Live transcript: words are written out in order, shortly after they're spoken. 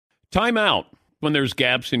Time out when there's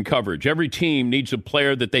gaps in coverage. Every team needs a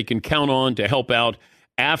player that they can count on to help out.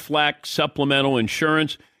 Aflac Supplemental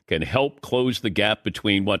Insurance can help close the gap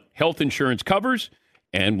between what health insurance covers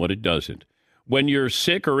and what it doesn't. When you're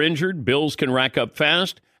sick or injured, bills can rack up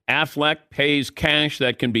fast. Aflac pays cash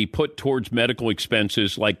that can be put towards medical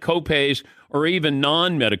expenses like copays or even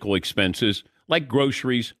non-medical expenses like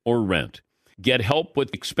groceries or rent. Get help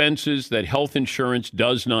with expenses that health insurance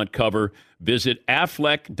does not cover. Visit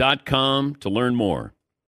Aflac.com to learn more.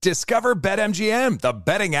 Discover BetMGM, the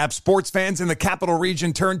betting app sports fans in the capital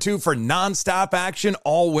region turn to for nonstop action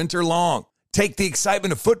all winter long. Take the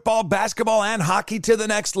excitement of football, basketball, and hockey to the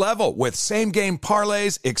next level with same-game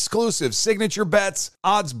parlays, exclusive signature bets,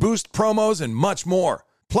 odds boost promos, and much more.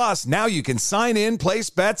 Plus, now you can sign in, place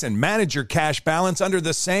bets, and manage your cash balance under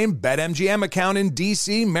the same BetMGM account in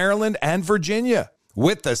D.C., Maryland, and Virginia.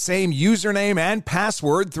 With the same username and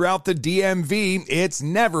password throughout the DMV, it's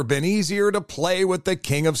never been easier to play with the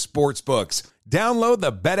king of sportsbooks. Download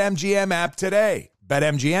the BetMGM app today.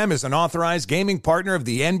 BetMGM is an authorized gaming partner of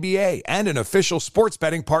the NBA and an official sports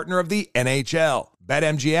betting partner of the NHL.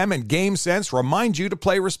 BetMGM and GameSense remind you to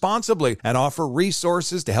play responsibly and offer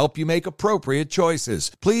resources to help you make appropriate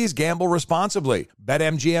choices. Please gamble responsibly.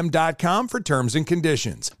 BetMGM.com for terms and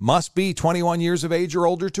conditions. Must be 21 years of age or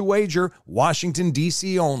older to wager. Washington,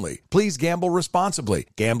 D.C. only. Please gamble responsibly.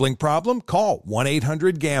 Gambling problem? Call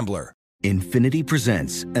 1-800-GAMBLER. Infiniti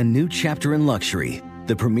presents a new chapter in luxury.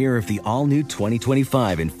 The premiere of the all-new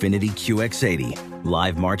 2025 Infiniti QX80.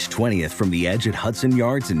 Live March 20th from the Edge at Hudson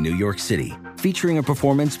Yards in New York City. Featuring a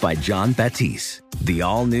performance by John Batiste. The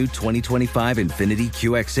all-new 2025 Infiniti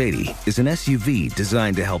QX80 is an SUV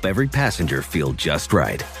designed to help every passenger feel just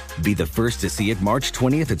right. Be the first to see it March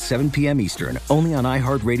 20th at 7 p.m. Eastern, only on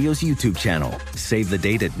iHeartRadio's YouTube channel. Save the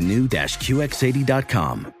date at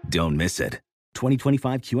new-QX80.com. Don't miss it.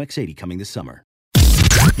 2025 QX80 coming this summer.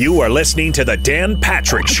 You are listening to The Dan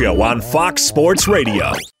Patrick Show on Fox Sports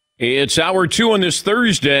Radio. It's hour 2 on this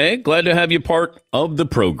Thursday. Glad to have you part of the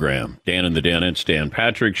program. Dan and the Danettes, Dan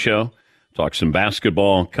Patrick Show. Talk some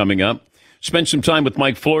basketball coming up. Spent some time with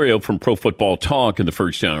Mike Florio from Pro Football Talk in the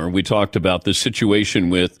first hour. We talked about the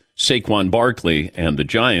situation with Saquon Barkley and the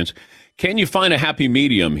Giants. Can you find a happy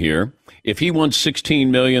medium here? If he wants $16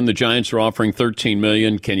 million, the Giants are offering $13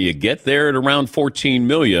 million. Can you get there at around $14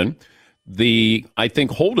 million? The, I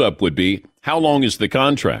think, holdup would be, how long is the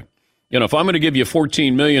contract? You know, if I'm going to give you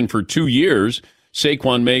 $14 million for 2 years,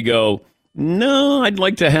 Saquon may go, no, I'd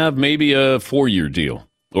like to have maybe a 4-year deal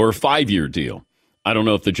or a 5-year deal. I don't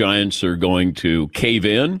know if the Giants are going to cave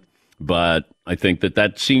in, but I think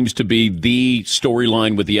that seems to be the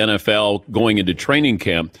storyline with the NFL going into training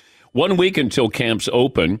camp. 1 week until camps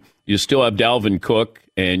open, you still have Dalvin Cook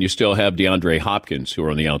and you still have DeAndre Hopkins who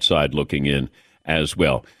are on the outside looking in as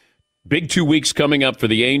well. Big 2 weeks coming up for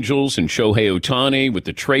the Angels and Shohei Ohtani with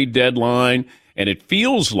the trade deadline, and it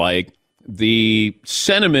feels like the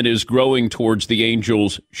sentiment is growing towards the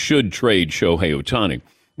Angels should trade Shohei Ohtani.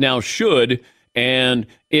 Now, should, and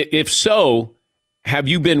if so, have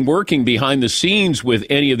you been working behind the scenes with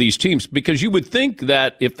any of these teams? Because you would think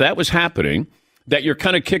that if that was happening, that you're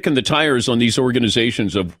kind of kicking the tires on these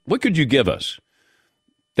organizations of what could you give us?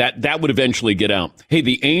 That would eventually get out. Hey,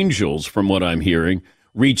 the Angels, from what I'm hearing,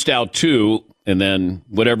 reached out to, and then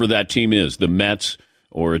whatever that team is, the Mets,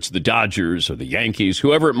 or it's the Dodgers, or the Yankees,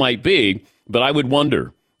 whoever it might be. But I would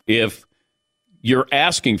wonder if you're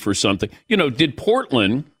asking for something. You know, did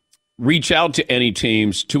Portland reach out to any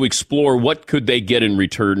teams to explore what could they get in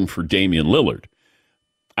return for Damian Lillard?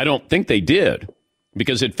 I don't think they did,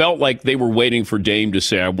 because it felt like they were waiting for Dame to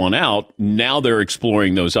say, I want out. Now they're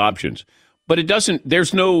exploring those options. But it doesn't,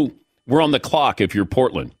 there's no, we're on the clock if you're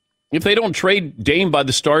Portland. If they don't trade Dame by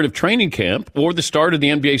the start of training camp or the start of the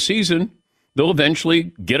NBA season, they'll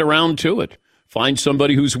eventually get around to it. Find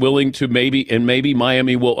somebody who's willing to maybe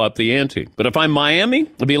Miami will up the ante. But if I'm Miami,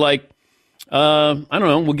 I'll be like, I don't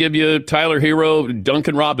know, we'll give you Tyler Hero,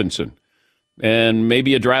 Duncan Robinson, and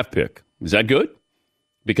maybe a draft pick. Is that good?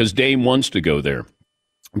 Because Dame wants to go there.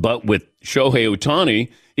 But with Shohei Ohtani,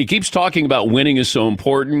 he keeps talking about winning is so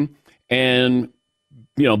important and,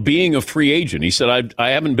 you know, being a free agent. He said, I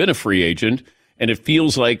haven't been a free agent, and it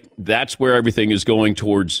feels like that's where everything is going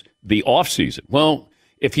towards the offseason. Well,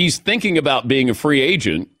 if he's thinking about being a free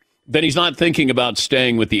agent, then he's not thinking about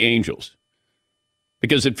staying with the Angels.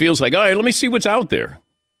 Because it feels like, all right, let me see what's out there.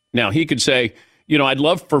 Now, he could say, you know, I'd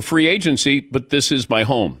love for free agency, but this is my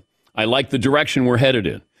home. I like the direction we're headed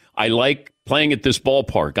in. I like playing at this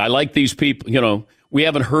ballpark. I like these people. You know, we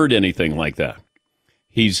haven't heard anything like that.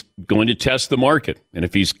 He's going to test the market. And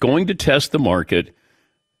if he's going to test the market,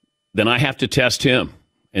 then I have to test him.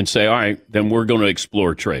 and say, all right, then we're going to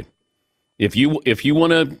explore trade. If you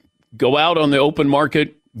want to go out on the open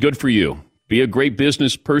market, good for you. Be a great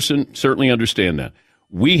business person. Certainly understand that.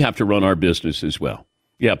 We have to run our business as well.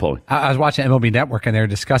 Yeah, Paulie. I was watching MLB Network, and they're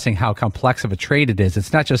discussing how complex of a trade it is.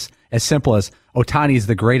 It's not just as simple as Ohtani is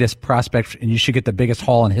the greatest prospect, and you should get the biggest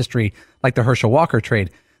haul in history, like the Herschel Walker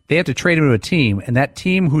trade. They have to trade him to a team, and that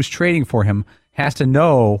team who's trading for him has to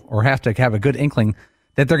know or have to have a good inkling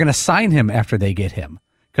that they're going to sign him after they get him.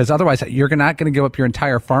 Because otherwise, you're not going to give up your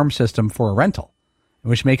entire farm system for a rental,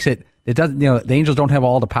 which makes it doesn't. The Angels don't have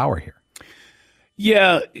all the power here.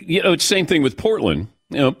 Yeah, it's the same thing with Portland.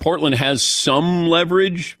 Portland has some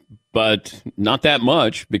leverage, but not that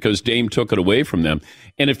much because Dame took it away from them.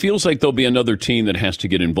 And it feels like there'll be another team that has to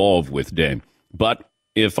get involved with Dame. But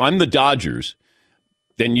if I'm the Dodgers,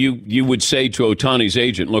 then you would say to Ohtani's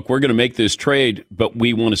agent, look, we're going to make this trade, but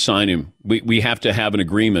we want to sign him. We have to have an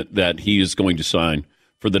agreement that he is going to sign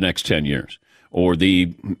for the next 10 years. Or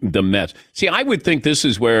the Mets. See, I would think this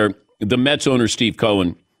is where the Mets owner, Steve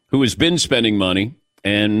Cohen, who has been spending money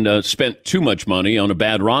and spent too much money on a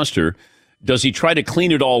bad roster, does he try to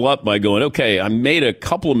clean it all up by going, okay, I made a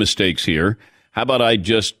couple of mistakes here. How about I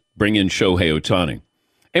just bring in Shohei Ohtani?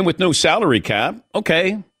 And with no salary cap,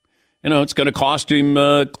 okay, it's going to cost him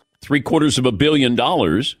 $750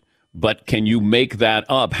 million, but can you make that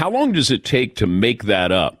up? How long does it take to make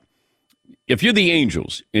that up? If you're the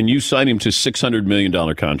Angels and you sign him to $600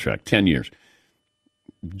 million contract, 10 years,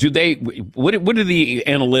 what are the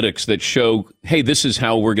analytics that show, hey, this is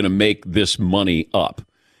how we're going to make this money up?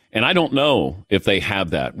 And I don't know if they have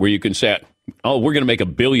that, where you can say, oh, we're going to make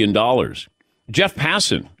 $1 billion. Jeff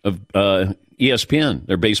Passan of ESPN,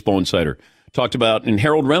 their baseball insider, talked about, and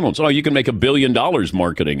Harold Reynolds, oh, you can make $1 billion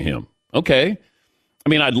marketing him. Okay. I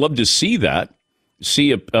mean, I'd love to see that.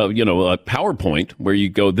 See a PowerPoint where you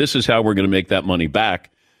go, this is how we're going to make that money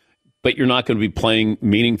back, but you're not going to be playing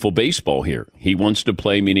meaningful baseball here. He wants to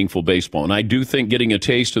play meaningful baseball. And I do think getting a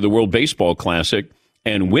taste of the World Baseball Classic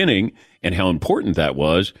and winning and how important that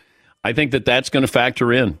was, I think that's going to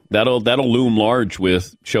factor in. That'll loom large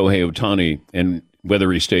with Shohei Ohtani and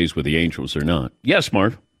whether he stays with the Angels or not. Yes,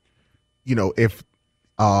 Marv. If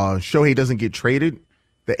Shohei doesn't get traded,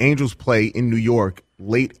 the Angels play in New York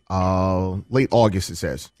late August, it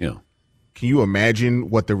says. Yeah. Can you imagine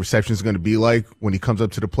what the reception is going to be like when he comes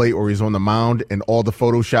up to the plate or he's on the mound and all the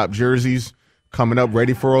Photoshop jerseys coming up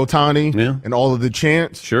ready for Ohtani and all of the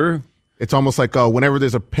chants? Sure. It's almost like whenever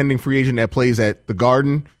there's a pending free agent that plays at the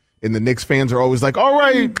Garden and the Knicks fans are always like, all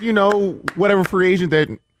right, whatever free agent that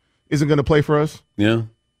isn't going to play for us. Yeah.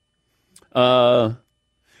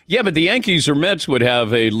 Yeah, but the Yankees or Mets would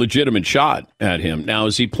have a legitimate shot at him. Now,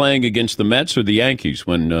 is he playing against the Mets or the Yankees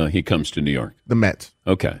when he comes to New York? The Mets.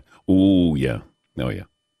 Okay. Ooh, yeah. Oh, yeah.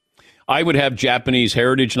 I would have Japanese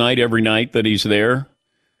Heritage Night every night that he's there.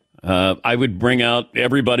 I would bring out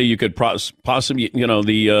everybody you could possibly,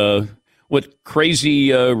 the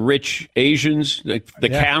crazy rich Asians, the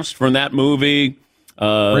cast from that movie.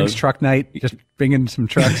 Brinks truck night, just bring in some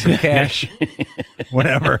trucks and cash,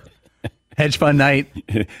 whatever. Hedge fund night.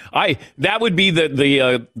 That would be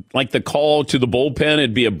the call to the bullpen.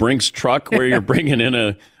 It'd be a Brinks truck where you're bringing in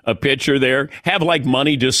a pitcher there. Have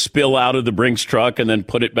money just spill out of the Brinks truck and then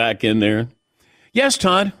put it back in there. Yes,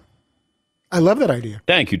 Todd. I love that idea.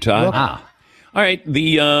 Thank you, Todd. All right,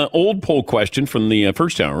 the old poll question from the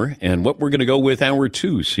first hour, and what we're going to go with hour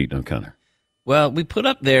two, Seton O'Connor. Well, we put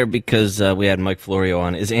up there because we had Mike Florio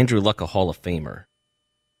on. Is Andrew Luck a Hall of Famer?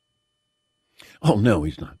 Oh, no,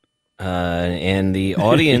 he's not. And the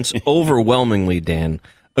audience overwhelmingly, Dan,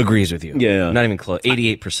 agrees with you. Yeah. Not even close.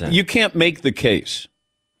 88%. You can't make the case.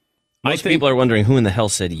 Most people are wondering who in the hell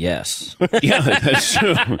said yes. Yeah, that's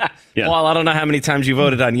true. Yeah. Well, I don't know how many times you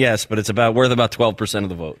voted on yes, but it's worth about 12% of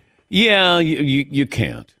the vote. Yeah, you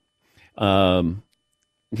can't.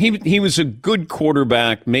 He was a good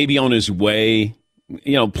quarterback, maybe on his way,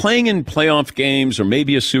 playing in playoff games or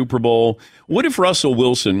maybe a Super Bowl. What if Russell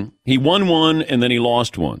Wilson, he won one and then he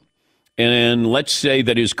lost one? And let's say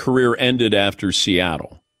that his career ended after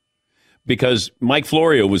Seattle. Because Mike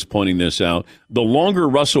Florio was pointing this out. The longer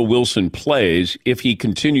Russell Wilson plays, if he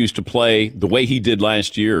continues to play the way he did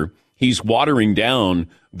last year, he's watering down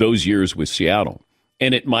those years with Seattle.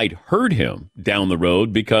 And it might hurt him down the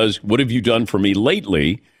road because what have you done for me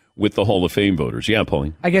lately with the Hall of Fame voters? Yeah,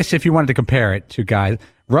 Pauline. I guess if you wanted to compare it to guys,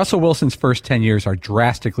 Russell Wilson's first 10 years are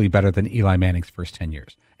drastically better than Eli Manning's first 10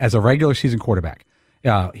 years as a regular season quarterback.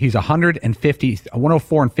 He's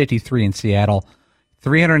 104 and 53 in Seattle,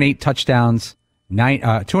 308 touchdowns,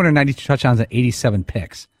 292 touchdowns and 87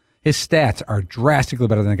 picks. His stats are drastically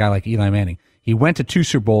better than a guy like Eli Manning. He went to 2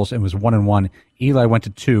 Super Bowls and was 1-1. Eli went to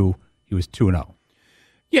 2. He was 2-0.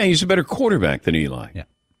 Yeah, he's a better quarterback than Eli. Yeah.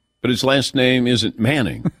 But his last name isn't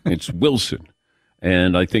Manning. It's Wilson.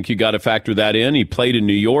 And I think you got to factor that in. He played in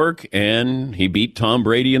New York, and he beat Tom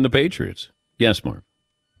Brady and the Patriots. Yes, Mark.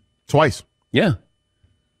 Twice. Yeah.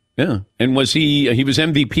 Yeah. And was he was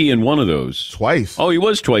MVP in one of those? Twice. Oh, he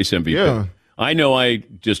was twice MVP. Yeah. I know I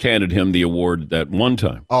just handed him the award that one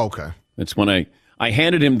time. Oh, okay. That's when I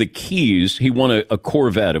handed him the keys. He won a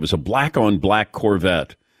Corvette. It was a black-on-black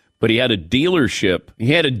Corvette. But he had a dealership.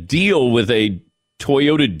 He had a deal with a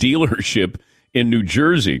Toyota dealership in New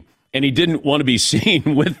Jersey, and he didn't want to be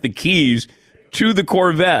seen with the keys to the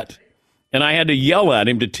Corvette. And I had to yell at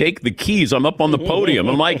him to take the keys. I'm up on the podium.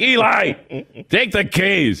 I'm like, Eli, take the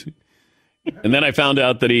keys. And then I found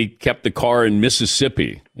out that he kept the car in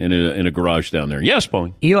Mississippi in a garage down there. Yes,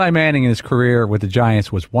 Paulie. Eli Manning in his career with the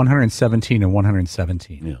Giants was 117 and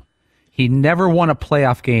 117. Yeah. He never won a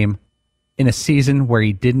playoff game in a season where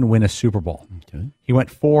he didn't win a Super Bowl. Okay. He went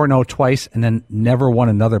 4-0 twice and then never won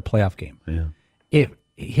another playoff game. Yeah.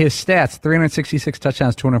 His stats, 366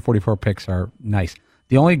 touchdowns, 244 picks are nice.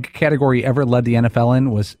 The only category he ever led the NFL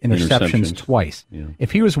in was interceptions twice. Yeah.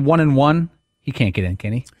 If he was 1-1, he can't get in,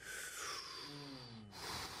 can he?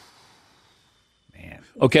 Man.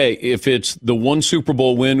 Okay, if it's the one Super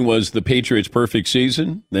Bowl win was the Patriots' perfect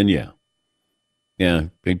season, then yeah. Yeah,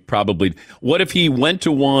 he probably. What if he went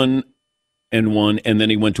to 1 and won, and then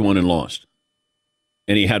he went to 1 and lost?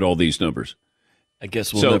 And he had all these numbers. I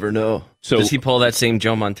guess we'll never know. So, does he pull that same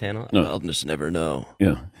Joe Montana? No. I'll just never know.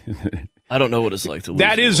 Yeah. I don't know what it's like to lose.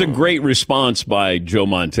 That is a great response by Joe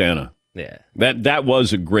Montana. Yeah. That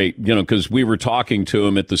was a great, because we were talking to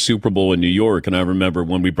him at the Super Bowl in New York, and I remember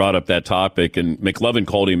when we brought up that topic, and McLovin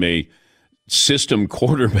called him a system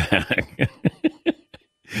quarterback.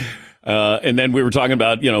 And then we were talking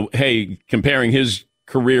about, hey, comparing his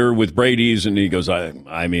career with Brady's, and he goes,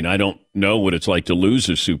 I mean, I don't know what it's like to lose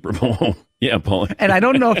a Super Bowl. Yeah, Paul. And I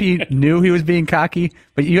don't know if he knew he was being cocky,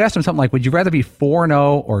 but you asked him something like, would you rather be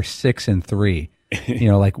 4-0 or 6-3?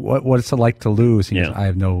 Like what it's like to lose. He goes, I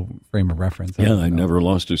have no frame of reference. I never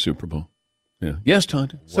lost a Super Bowl. Yeah. Yes,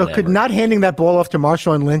 Todd. So could not handing that ball off to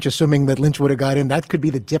Marshawn Lynch, assuming that Lynch would have got in, that could be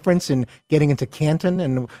the difference in getting into Canton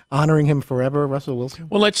and honoring him forever, Russell Wilson?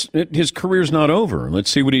 Well, his career's not over. Let's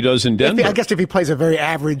see what he does in Denver. I guess if he plays a very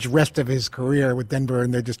average rest of his career with Denver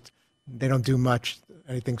and they don't do much,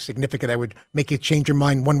 anything significant that would make you change your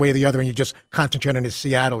mind one way or the other, and you just concentrate on his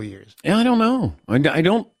Seattle years. Yeah, I don't know.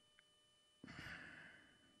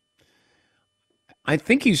 I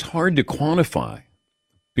think he's hard to quantify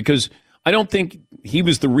because I don't think he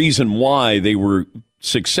was the reason why they were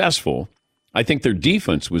successful. I think their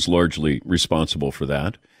defense was largely responsible for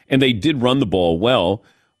that, and they did run the ball well,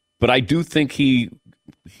 but I do think he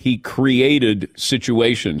created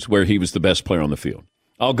situations where he was the best player on the field.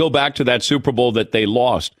 I'll go back to that Super Bowl that they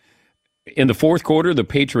lost. In the fourth quarter, the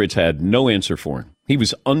Patriots had no answer for him. He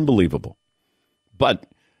was unbelievable. But,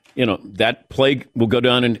 that play will go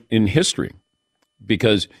down in history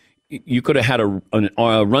because you could have had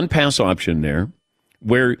a run-pass option there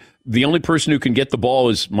where the only person who can get the ball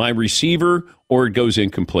is my receiver or it goes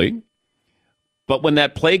incomplete. But when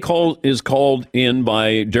that play call is called in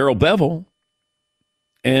by Darrell Bevell,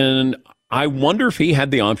 and I wonder if he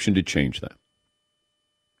had the option to change that.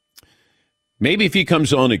 Maybe if he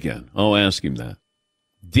comes on again, I'll ask him that.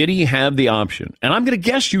 Did he have the option? And I'm going to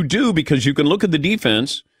guess you do because you can look at the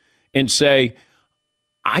defense and say,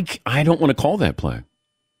 I don't want to call that play.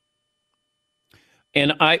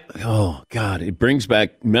 And it brings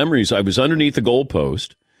back memories. I was underneath the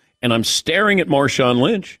goalpost, and I'm staring at Marshawn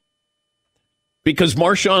Lynch because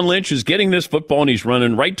Marshawn Lynch is getting this football, and he's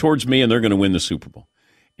running right towards me, and they're going to win the Super Bowl.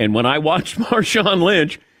 And when I watched Marshawn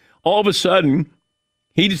Lynch, all of a sudden,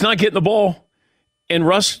 he's not getting the ball. And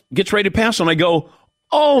Russ gets ready to pass, and I go,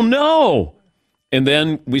 oh, no. And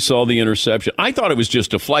then we saw the interception. I thought it was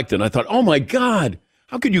just deflected. I thought, oh, my God,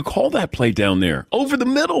 how could you call that play down there? Over the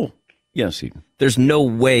middle. Yes, Eden. There's no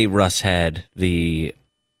way Russ had the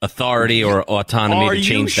authority or autonomy to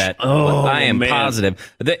change that. I am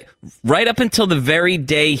positive. Right up until the very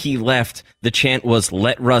day he left, the chant was,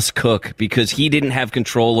 let Russ cook, because he didn't have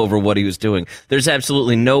control over what he was doing. There's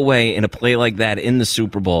absolutely no way in a play like that in the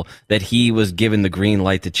Super Bowl that he was given the green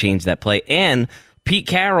light to change that play. And Pete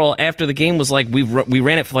Carroll, after the game, was like, we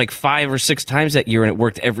ran it for like 5 or 6 times that year, and it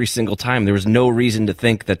worked every single time. There was no reason to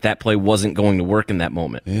think that play wasn't going to work in that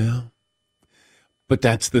moment. Yeah. But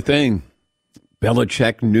that's the thing.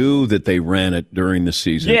 Belichick knew that they ran it during the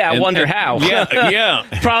season. Yeah, I wonder how. Yeah.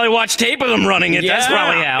 Probably watched tape of them running it. Yeah, that's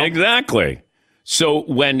probably how. Exactly. So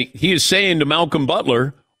when he is saying to Malcolm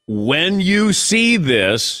Butler, when you see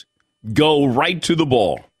this, go right to the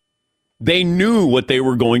ball. They knew what they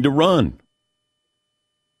were going to run.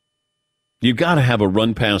 You got to have a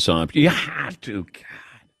run-pass option. You have to. God.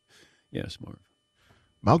 Yes, Marv.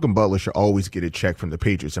 Malcolm Butler should always get a check from the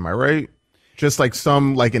Patriots. Am I right? Just like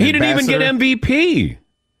an He didn't ambassador. even get MVP.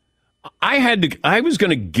 I was going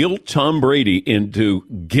to guilt Tom Brady into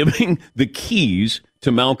giving the keys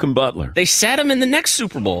to Malcolm Butler. They sat him in the next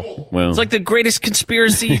Super Bowl. Well, it's like the greatest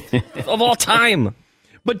conspiracy of all time.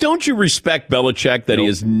 But don't you respect Belichick that he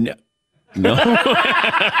is no?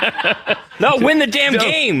 No, win the damn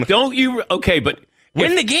game. Don't you? Okay, but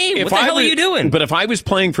win the game. What the hell are you doing? But if I was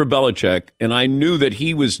playing for Belichick and I knew that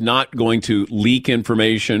he was not going to leak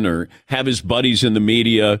information or have his buddies in the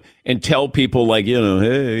media and tell people like,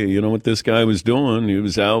 hey, you know what this guy was doing? He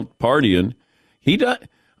was out partying.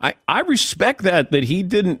 I respect that he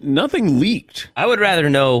didn't, nothing leaked. I would rather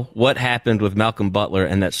know what happened with Malcolm Butler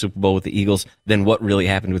and that Super Bowl with the Eagles than what really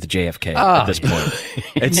happened with JFK at this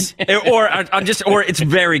point. Or it's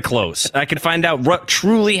very close. I could find out what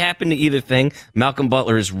truly happened to either thing. Malcolm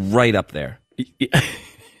Butler is right up there.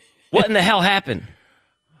 What in the hell happened?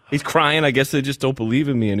 He's crying. I guess they just don't believe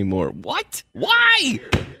in me anymore. What? Why?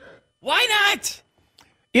 Why not?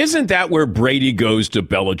 Isn't that where Brady goes to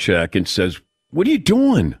Belichick and says, what are you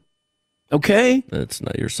doing? Okay? That's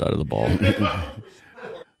not your side of the ball.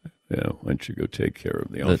 Yeah, why don't you go take care of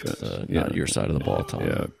the offense? That's not your side of the ball, Tom.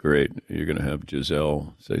 Yeah, great. You're going to have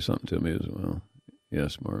Giselle say something to me as well.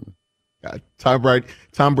 Yes, Marvin.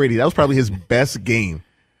 Tom Brady, that was probably his best game.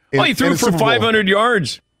 He threw for 500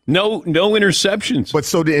 yards. No interceptions. But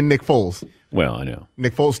so did Nick Foles. Well, I know.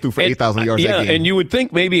 Nick Foles threw for 8,000 yards that game. And you would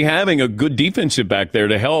think maybe having a good defensive back there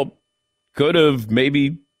to help could have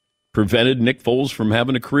maybe prevented Nick Foles from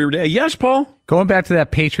having a career day. Yes, Paul? Going back to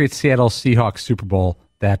that Patriots-Seattle Seahawks Super Bowl,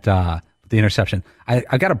 that the interception.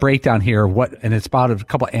 I got a breakdown here, and it's about a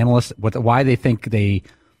couple of analysts, why they think they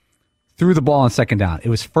threw the ball on second down. It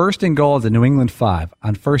was first and goal at the New England 5.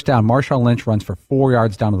 On first down, Marshawn Lynch runs for 4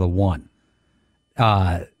 yards down to the 1.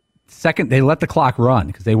 Second, they let the clock run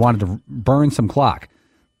because they wanted to burn some clock.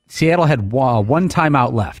 Seattle had one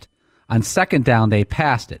timeout left. On second down, they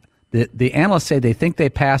passed it. The analysts say they think they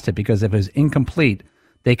passed it because if it was incomplete,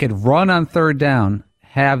 they could run on third down,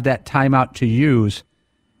 have that timeout to use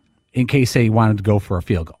in case they wanted to go for a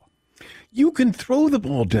field goal. You can throw the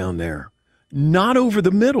ball down there, not over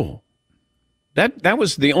the middle. That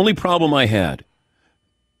was the only problem I had.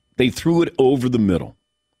 They threw it over the middle.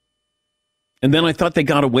 And then I thought they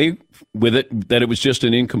got away with it, that it was just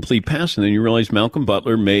an incomplete pass. And then you realize Malcolm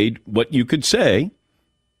Butler made what you could say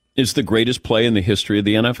is the greatest play in the history of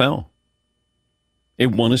the NFL.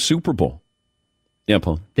 It won a Super Bowl. Yeah,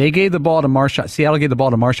 Paul. Seattle gave the ball to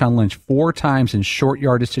Marshawn Lynch 4 times in short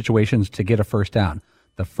yardage situations to get a first down.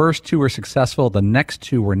 The first 2 were successful. The next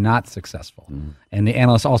 2 were not successful. And the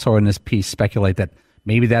analysts also in this piece speculate that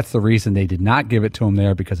maybe that's the reason they did not give it to him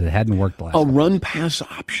there because it hadn't worked last time. A run-pass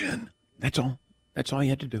option. That's all. That's all you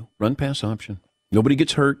had to do. Run-pass option. Nobody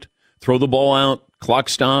gets hurt. Throw the ball out. Clock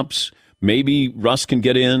stops. Maybe Russ can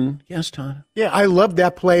get in. Yes, Todd. Yeah, I love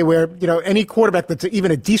that play where, any quarterback that's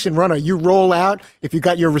even a decent runner, you roll out. If you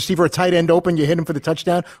got your receiver, a tight end open, you hit him for the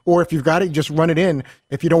touchdown. Or if you've got it, you just run it in.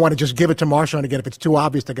 If you don't want to just give it to Marshawn again, if it's too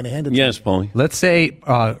obvious, they're going to hand it to Yes, him. Paulie. Let's say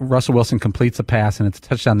Russell Wilson completes a pass and it's a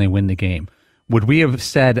touchdown, they win the game. Would we have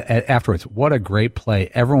said afterwards, what a great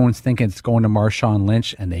play? Everyone's thinking it's going to Marshawn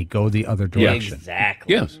Lynch, and they go the other direction.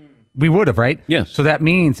 Exactly. Yes. We would have, right? Yes. So that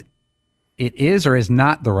means it is or is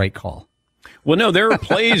not the right call. Well, no, there are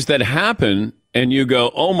plays that happen, and you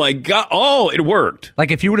go, oh, my God. Oh, it worked.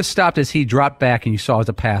 Like if you would have stopped as he dropped back and you saw it was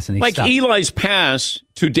a pass and he like stopped. Eli's pass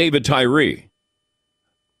to David Tyree.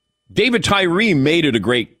 David Tyree made it a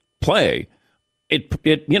great play.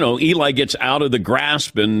 Eli gets out of the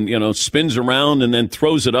grasp and, spins around and then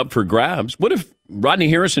throws it up for grabs. What if Rodney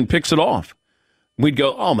Harrison picks it off? We'd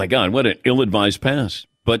go, oh, my God, what an ill-advised pass.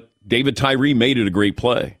 But David Tyree made it a great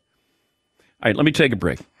play. All right, let me take a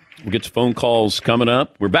break. We'll get to phone calls coming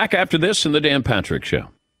up. We're back after this in the Dan Patrick Show.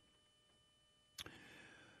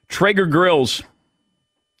 Traeger Grills,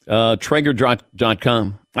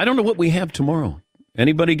 Traeger.com. I don't know what we have tomorrow.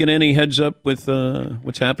 Anybody get any heads up with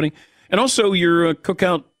what's happening? And also your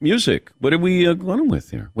cookout music. What are we going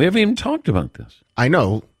with here? We haven't even talked about this. I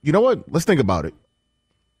know. You know what? Let's think about it.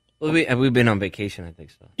 Well, have we been on vacation? I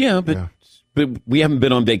think so. Yeah, but we haven't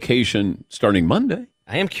been on vacation starting Monday.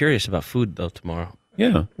 I am curious about food, though, tomorrow.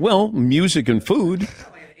 Yeah. Well, music and food.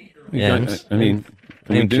 Yeah,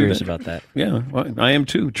 I'm curious about that. Yeah, well, I am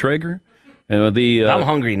too. Traeger. I'm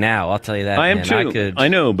hungry now, I'll tell you that. I am too. I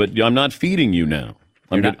know, but I'm not feeding you now.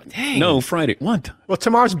 No, Friday. What? Well,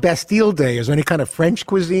 tomorrow's Bastille Day. Is there any kind of French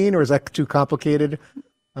cuisine, or is that too complicated?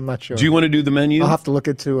 I'm not sure. Do you want to do the menu? I'll have to look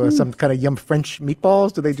into some kind of French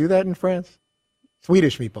meatballs. Do they do that in France?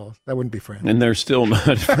 Swedish meatballs. That wouldn't be French. And they're still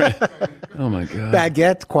not French. Oh, my God.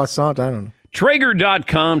 Baguette, croissant, I don't know.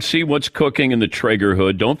 Traeger.com. See what's cooking in the Traeger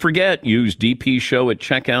hood. Don't forget, use DP Show at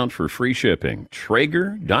checkout for free shipping.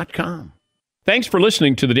 Traeger.com. Thanks for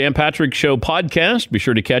listening to the Dan Patrick Show podcast. Be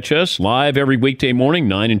sure to catch us live every weekday morning,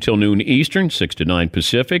 9 until noon Eastern, 6 to 9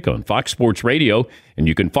 Pacific on Fox Sports Radio. And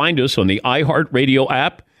you can find us on the iHeartRadio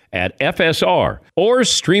app at FSR or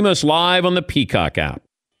stream us live on the Peacock app.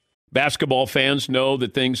 Basketball fans know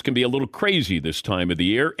that things can be a little crazy this time of the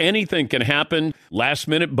year. Anything can happen.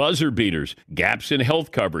 Last-minute buzzer beaters, gaps in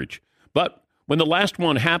health coverage. But when the last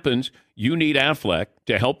one happens, you need Aflac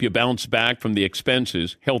to help you bounce back from the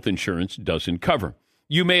expenses health insurance doesn't cover.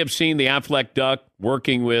 You may have seen the Aflac Duck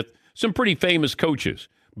working with some pretty famous coaches.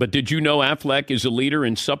 But did you know Aflac is a leader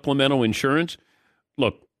in supplemental insurance?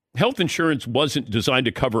 Look, health insurance wasn't designed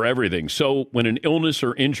to cover everything. So when an illness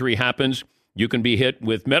or injury happens, you can be hit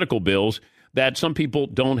with medical bills that some people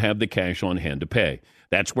don't have the cash on hand to pay.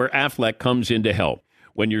 That's where Aflac comes in to help.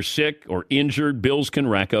 When you're sick or injured, bills can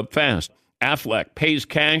rack up fast. Aflac pays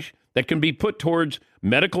cash that can be put towards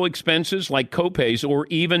medical expenses like copays or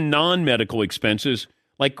even non-medical expenses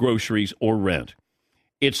like groceries or rent.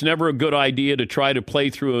 It's never a good idea to try to play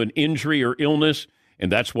through an injury or illness,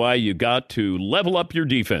 and that's why you got to level up your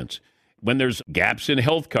defense. When there's gaps in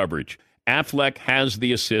health coverage, Aflac has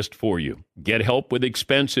the assist for you. Get help with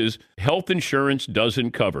expenses health insurance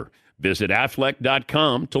doesn't cover. Visit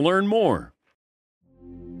Aflac.com to learn more.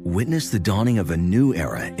 Witness the dawning of a new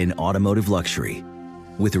era in automotive luxury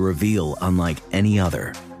with a reveal unlike any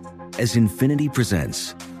other as Infiniti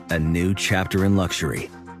presents a new chapter in luxury,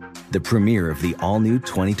 the premiere of the all-new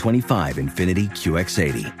 2025 Infiniti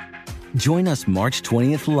QX80. Join us March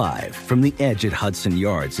 20th live from the Edge at Hudson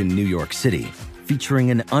Yards in New York City, featuring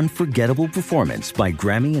an unforgettable performance by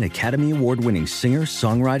Grammy and Academy Award-winning singer,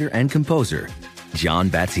 songwriter, and composer Jon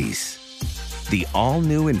Batiste. The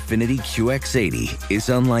all-new Infiniti QX80 is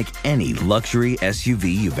unlike any luxury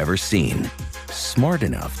SUV you've ever seen. Smart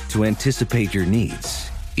enough to anticipate your needs,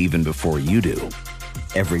 even before you do.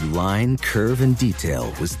 Every line, curve, and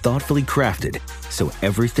detail was thoughtfully crafted, so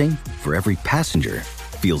everything for every passenger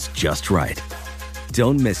feels just right.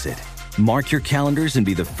 Don't miss it. Mark your calendars and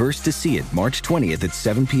be the first to see it March 20th at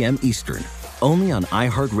 7 p.m. Eastern, only on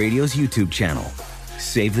iHeartRadio's YouTube channel.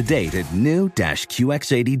 Save the date at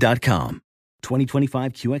new-QX80.com.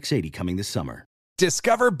 2025 QX80 coming this summer.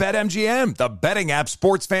 Discover BetMGM, the betting app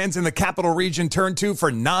sports fans in the capital region turn to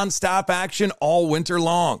for nonstop action all winter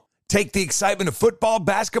long. Take the excitement of football,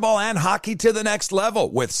 basketball, and hockey to the next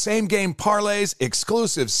level with same-game parlays,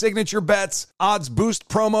 exclusive signature bets, odds boost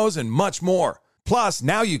promos, and much more. Plus,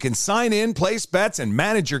 now you can sign in, place bets, and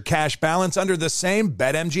manage your cash balance under the same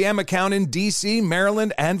BetMGM account in D.C.,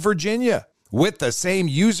 Maryland, and Virginia. With the same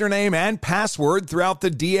username and password throughout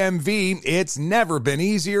the DMV, it's never been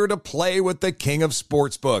easier to play with the king of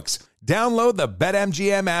sportsbooks. Download the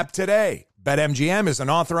BetMGM app today. BetMGM is an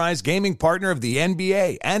authorized gaming partner of the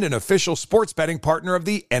NBA and an official sports betting partner of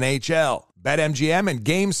the NHL. BetMGM and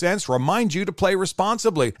GameSense remind you to play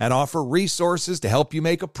responsibly and offer resources to help you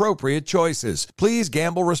make appropriate choices. Please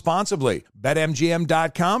gamble responsibly.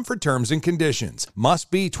 BetMGM.com for terms and conditions. Must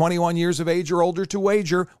be 21 years of age or older to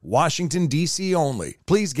wager. Washington, D.C. only.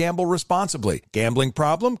 Please gamble responsibly. Gambling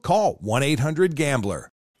problem? Call 1-800-GAMBLER.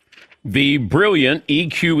 The brilliant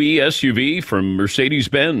EQE SUV from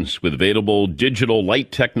Mercedes-Benz with available digital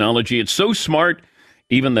light technology. It's so smart,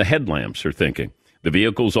 even the headlamps are thinking. The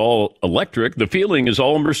vehicle's all electric. The feeling is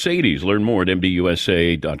all Mercedes. Learn more at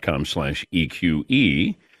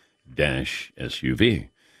mdusa.com/EQE-SUV.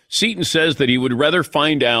 Seton says that he would rather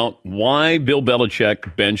find out why Bill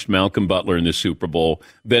Belichick benched Malcolm Butler in the Super Bowl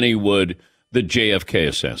than he would the JFK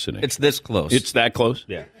assassination. It's this close. It's that close?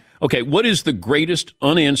 Yeah. Okay, what is the greatest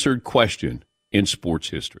unanswered question in sports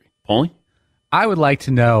history? Paulie? I would like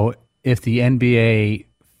to know if the NBA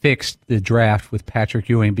fixed the draft with Patrick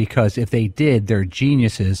Ewing, because if they did, they're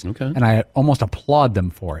geniuses, and I almost applaud them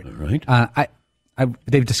for it. All right.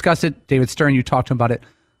 They've discussed it. David Stern, you talked to him about it.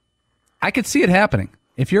 I could see it happening.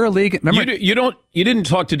 If you're a league, remember, you didn't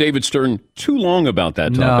talk to David Stern too long about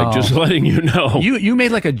that topic. No. Just letting you know. You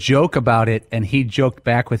made like a joke about it, and he joked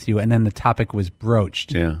back with you, and then the topic was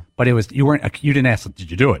broached. Yeah, but you didn't ask. Did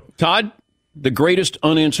you do it, Todd? The greatest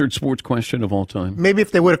unanswered sports question of all time. Maybe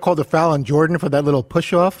if they would have called a foul on Jordan for that little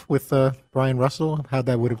push-off with Brian Russell, how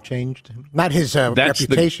that would have changed. Not his that's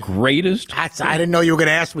reputation. The greatest? I didn't know you were going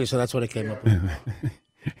to ask me, so that's what I came up with.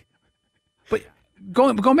 But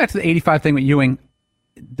going back to the 85 thing with Ewing,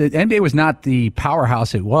 the NBA was not the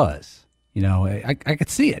powerhouse it was. You know, I could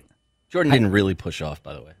see it. Jordan didn't really push off,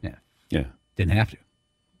 by the way. Yeah. Didn't have to.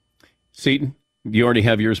 Seton, you already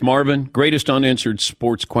have yours. Marvin, greatest unanswered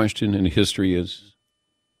sports question in history is?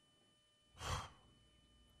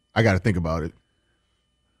 I got to think about it.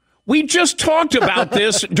 We just talked about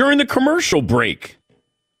this during the commercial break.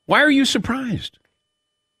 Why are you surprised?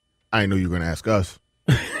 I know you were going to ask us.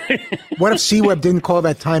 What if C-Web didn't call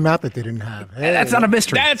that timeout that they didn't have? Hey, that's not a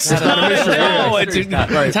mystery. That's not a mystery. No, it's not.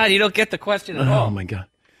 Right. Todd, you don't get the question at all. Oh, my God.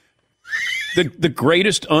 The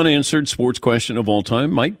greatest unanswered sports question of all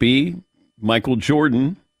time might be Michael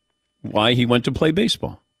Jordan, why he went to play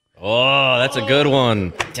baseball. Oh, that's a good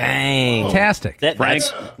one. Dang. Fantastic. Frank,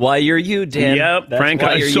 that's why you're you, Dan. Yep, that's Frank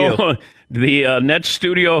Isola, the Nets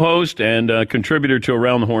studio host and contributor to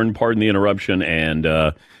Around the Horn, pardon the interruption,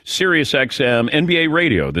 and Sirius XM NBA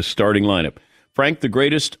Radio, the starting lineup. Frank, the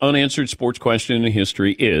greatest unanswered sports question in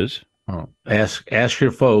history is? Oh, ask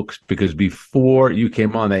your folks, because before you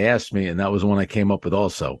came on, they asked me, and that was the one I came up with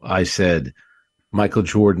also. I said, Michael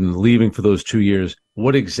Jordan leaving for those 2 years,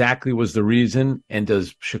 what exactly was the reason? And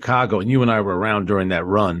does Chicago, and you and I were around during that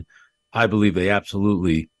run, I believe they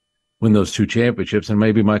absolutely win those 2 championships, and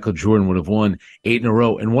maybe Michael Jordan would have won 8 in a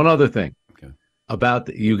row. And one other thing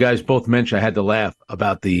about you guys both mentioned, I had to laugh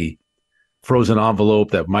about the frozen envelope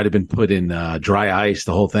that might have been put in dry ice,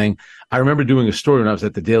 the whole thing. I remember doing a story when I was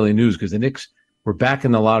at the Daily News because the Knicks were back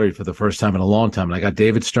in the lottery for the first time in a long time. And I got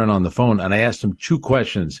David Stern on the phone and I asked him 2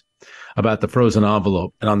 questions about the frozen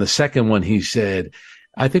envelope. And on the second one, he said,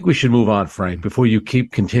 I think we should move on, Frank, before you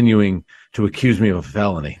keep continuing to accuse me of a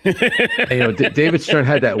felony. And, David Stern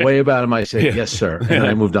had that way about him. I said, yes, sir. And then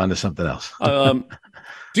I moved on to something else.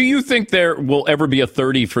 Do you think there will ever be a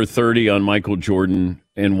 30 for 30 on Michael Jordan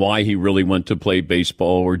and why he really went to play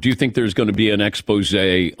baseball? Or do you think there's going to be an expose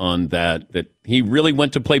on that he really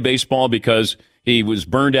went to play baseball because he was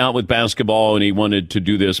burned out with basketball and he wanted to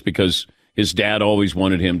do this because his dad always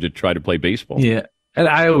wanted him to try to play baseball? Yeah. And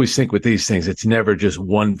I always think with these things, it's never just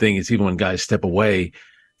one thing. It's even when guys step away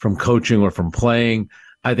from coaching or from playing.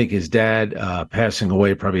 I think his dad passing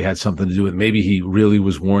away probably had something to do with it. Maybe he really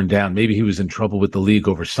was worn down. Maybe he was in trouble with the league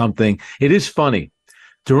over something. It is funny.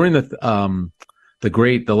 During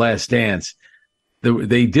the Last Dance,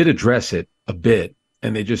 they did address it a bit.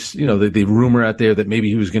 And they just, the rumor out there that maybe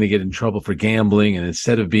he was going to get in trouble for gambling. And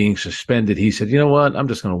instead of being suspended, he said, you know what? I'm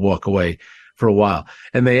just going to walk away for a while.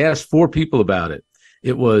 And they asked 4 people about it.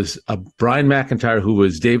 It was Brian McIntyre, who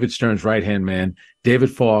was David Stern's right-hand man, David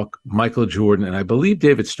Falk, Michael Jordan, and I believe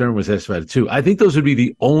David Stern was asked about it too. I think those would be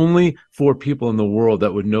the only 4 people in the world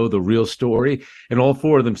that would know the real story. And all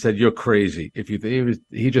 4 of them said, you're crazy.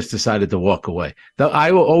 He just decided to walk away. I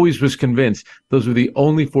always was convinced those were the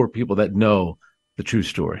only 4 people that know the true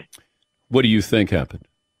story. What do you think happened?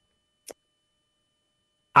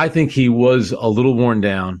 I think he was a little worn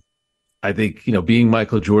down. I think, being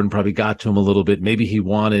Michael Jordan probably got to him a little bit. Maybe he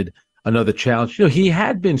wanted another challenge. He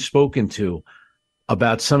had been spoken to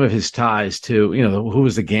about some of his ties to, who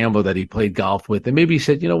was the gambler that he played golf with. And maybe he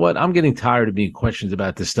said, you know what, I'm getting tired of being questioned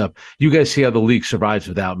about this stuff. You guys see how the league survives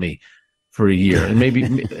without me for a year. And maybe,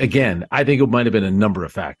 again, I think it might have been a number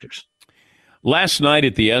of factors. Last night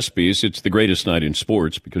at the ESPYs, it's the greatest night in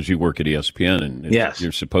sports because you work at ESPN and yes,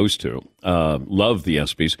 you're supposed to. Love the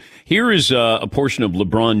ESPYs. Here is a portion of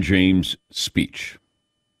LeBron James' speech.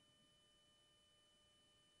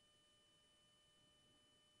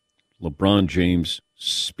 LeBron James'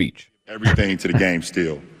 speech. Everything to the game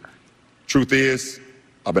still. Truth is,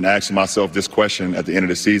 I've been asking myself this question at the end of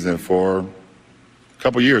the season for a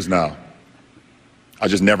couple years now. I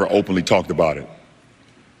just never openly talked about it.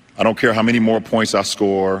 I don't care how many more points I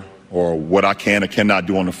score or what I can or cannot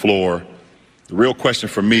do on the floor. The real question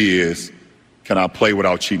for me is, can I play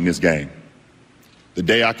without cheating this game? The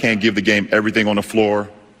day I can't give the game everything on the floor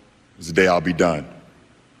is the day I'll be done.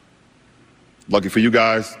 Lucky for you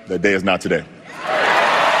guys, that day is not today.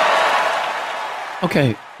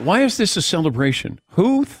 Okay, why is this a celebration?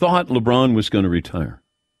 Who thought LeBron was going to retire?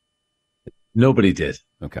 Nobody did.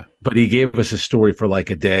 Okay. But he gave us a story for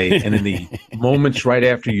like a day. And in the moments right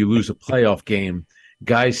after you lose a playoff game,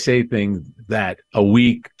 guys say things that a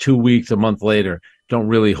week, 2 weeks, a month later don't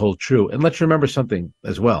really hold true. And let's remember something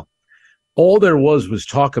as well. All there was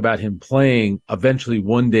talk about him playing eventually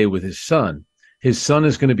one day with his son. His son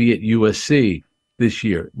is going to be at USC this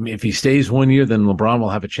year. If he stays 1 year, then LeBron will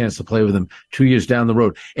have a chance to play with him 2 years down the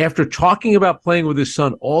road. After talking about playing with his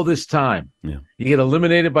son all this time, you get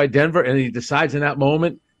eliminated by Denver and he decides in that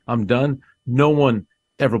moment, I'm done. No one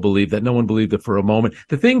ever believed that. No one believed it for a moment.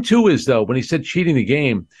 The thing, too, is, though, when he said cheating the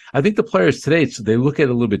game, I think the players today, they look at it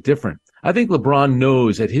a little bit different. I think LeBron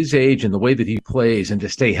knows at his age and the way that he plays and to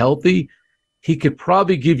stay healthy, he could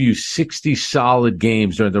probably give you 60 solid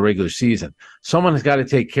games during the regular season. Someone has got to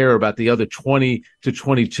take care about the other 20 to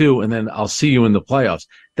 22, and then I'll see you in the playoffs.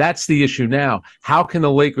 That's the issue now. How can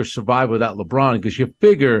the Lakers survive without LeBron? Because you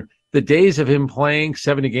figure the days of him playing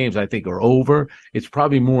 70 games, I think, are over. It's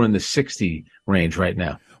probably more in the 60 range right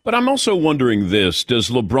now. But I'm also wondering this. Does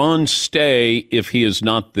LeBron stay if he is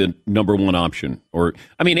not the number one option? Or,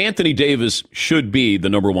 I mean, Anthony Davis should be the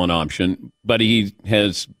number one option, but he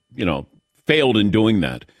has, failed in doing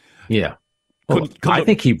that. Yeah. I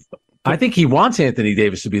think he wants Anthony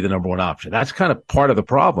Davis to be the number one option. That's kind of part of the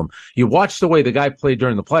problem. You watch the way the guy played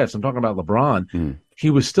during the playoffs. I'm talking about LeBron. He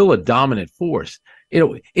was still a dominant force.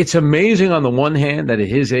 It's amazing on the one hand that at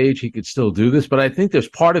his age he could still do this, but I think there's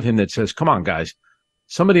part of him that says, come on, guys,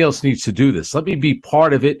 somebody else needs to do this. Let me be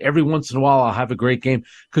part of it. Every once in a while, I'll have a great game.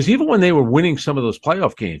 Because even when they were winning some of those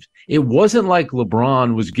playoff games, it wasn't like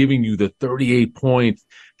LeBron was giving you the 38-point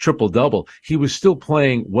triple-double. He was still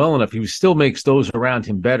playing well enough. He still makes those around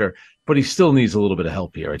him better, but he still needs a little bit of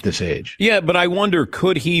help here at this age. Yeah, but I wonder,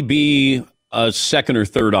 could he be a second or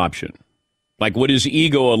third option? Like, would his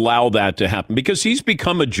ego allow that to happen? Because he's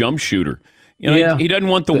become a jump shooter. He doesn't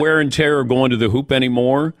want the wear and tear of going to the hoop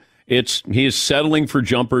anymore. He is settling for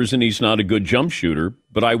jumpers, and he's not a good jump shooter.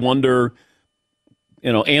 But I wonder,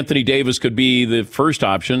 Anthony Davis could be the first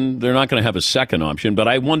option. They're not going to have a second option. But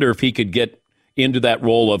I wonder if he could get into that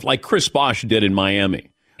role of, like Chris Bosh did in Miami.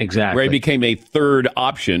 Exactly. Where he became a third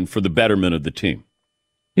option for the betterment of the team.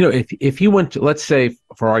 If he went to, let's say,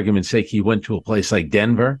 for argument's sake, he went to a place like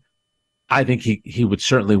Denver, I think he would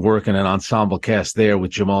certainly work in an ensemble cast there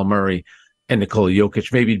with Jamal Murray and Nikola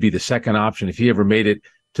Jokic. Maybe he'd be the second option if he ever made it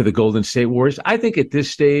to the Golden State Warriors. I think at this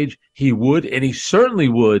stage he would, and he certainly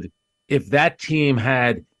would if that team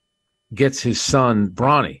gets his son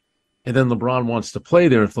Bronny, and then LeBron wants to play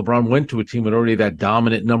there. If LeBron went to a team with already that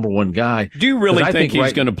dominant number one guy. Do you really think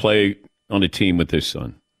he's going to play on a team with his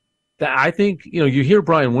son? I think, you hear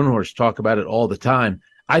Brian Windhorst talk about it all the time.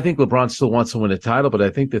 I think LeBron still wants to win a title, but I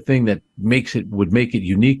think the thing that would make it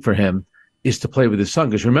unique for him is to play with his son.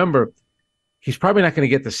 Because remember, he's probably not going to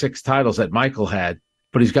get the 6 titles that Michael had,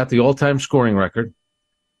 but he's got the all-time scoring record.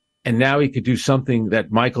 And now he could do something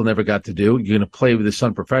that Michael never got to do. You're going to play with his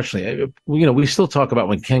son professionally. We still talk about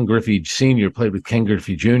when Ken Griffey Sr. played with Ken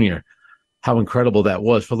Griffey Jr., how incredible that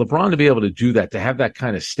was. For LeBron to be able to do that, to have that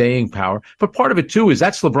kind of staying power. But part of it, too, is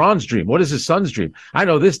that's LeBron's dream. What is his son's dream? I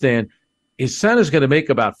know this, Dan. His son is going to make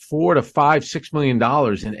about $4 to $6 million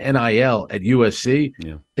in NIL at USC.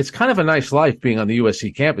 Yeah. It's kind of a nice life being on the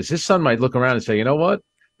USC campus. His son might look around and say, you know what?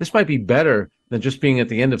 This might be better than just being at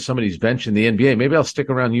the end of somebody's bench in the NBA. Maybe I'll stick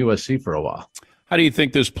around USC for a while. How do you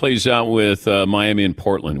think this plays out with Miami and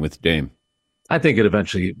Portland with Dame? I think it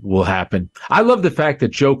eventually will happen. I love the fact that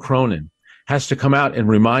Joe Cronin has to come out and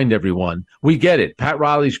remind everyone. We get it. Pat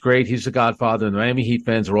Riley's great. He's the godfather. And the Miami Heat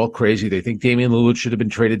fans are all crazy. They think Damian Lillard should have been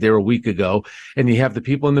traded there a week ago. And you have the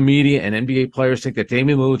people in the media and NBA players think that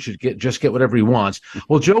Damian Lillard should just get whatever he wants.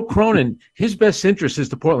 Well, Joe Cronin, his best interest is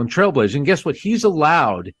the Portland Trailblazers. And guess what? He's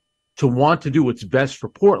allowed to want to do what's best for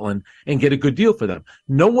Portland and get a good deal for them.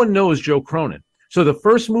 No one knows Joe Cronin. So the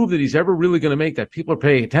first move that he's ever really going to make that people are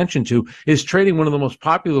paying attention to is trading one of the most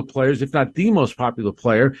popular players, if not the most popular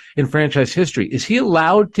player in franchise history. Is he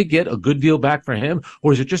allowed to get a good deal back for him?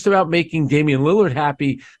 Or is it just about making Damian Lillard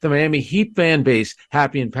happy, the Miami Heat fan base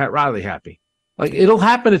happy, and Pat Riley happy? Like, it'll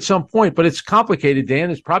happen at some point, but it's complicated,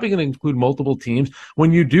 Dan. It's probably going to include multiple teams.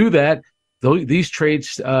 When you do that, these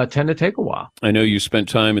trades tend to take a while. I know you spent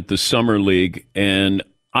time at the Summer League, and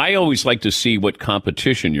I always like to see what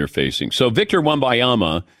competition you're facing. So Victor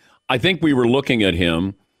Wembanyama, I think we were looking at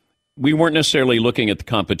him. We weren't necessarily looking at the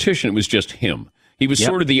competition. It was just him. He was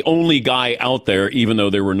sort of the only guy out there, even though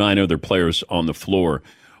there were 9 other players on the floor.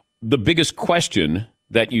 The biggest question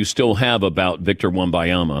that you still have about Victor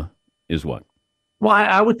Wembanyama is what? Well,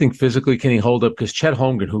 I would think physically, can he hold up? Because Chet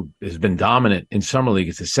Holmgren, who has been dominant in Summer League,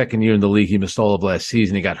 it's his second year in the league. He missed all of last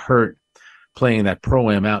season. He got hurt playing that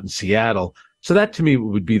Pro-Am out in Seattle. So that, to me,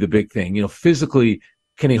 would be the big thing. Physically,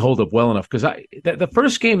 can he hold up well enough? Because the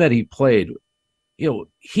first game that he played,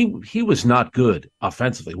 he was not good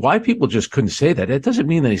offensively. Why people just couldn't say that? It doesn't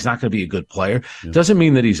mean that he's not going to be a good player. It doesn't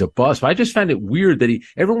mean that he's a bust. But I just found it weird that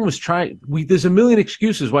everyone was trying. There's a million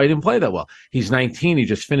excuses why he didn't play that well. He's 19. He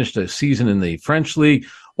just finished a season in the French league.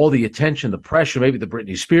 All the attention, the pressure, maybe the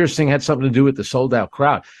Britney Spears thing had something to do with the sold-out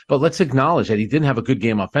crowd. But let's acknowledge that he didn't have a good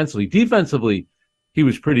game offensively. Defensively, he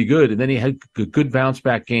was pretty good, and then he had a good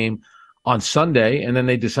bounce-back game on Sunday, and then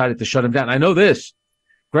they decided to shut him down. I know this.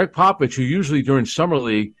 Greg Popovich, who usually during Summer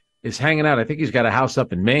League is hanging out, I think he's got a house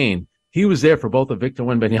up in Maine. He was there for both of Victor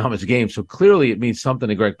Wembanyama's games, so clearly it means something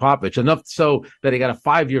to Greg Popovich, enough so that he got a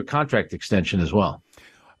 5-year contract extension as well.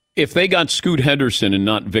 If they got Scoot Henderson and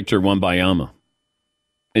not Victor Wembanyama,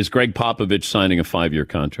 is Greg Popovich signing a 5-year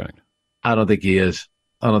contract? I don't think he is.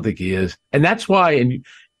 And that's why, and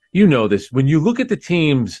you know this, when you look at the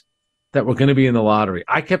teams that were going to be in the lottery,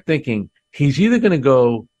 I kept thinking he's either going to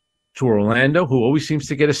go to Orlando, who always seems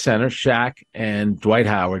to get a center, Shaq and Dwight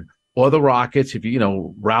Howard, or the Rockets, if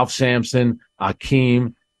Ralph Sampson,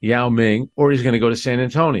 Hakeem, Yao Ming, or he's going to go to San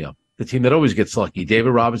Antonio, the team that always gets lucky.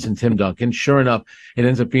 David Robinson, Tim Duncan. Sure enough, it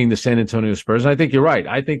ends up being the San Antonio Spurs. And I think you're right.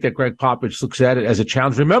 I think that Greg Popovich looks at it as a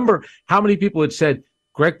challenge. Remember how many people had said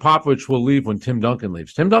Greg Popovich will leave when Tim Duncan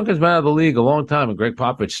leaves. Tim Duncan's been out of the league a long time, and Greg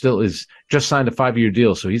Popovich still is just signed a 5-year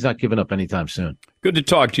deal, so he's not giving up anytime soon. Good to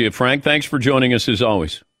talk to you, Frank. Thanks for joining us as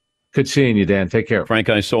always. Good seeing you, Dan. Take care. Frank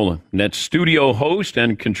Isola, Net studio host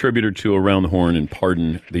and contributor to Around the Horn, and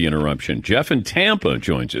pardon the interruption. Jeff in Tampa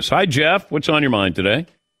joins us. Hi, Jeff. What's on your mind today?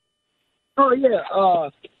 Oh, yeah.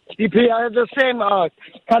 DP, I have the same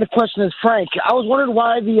kind of question as Frank. I was wondering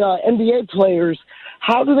why the NBA players,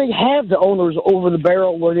 how do they have the owners over the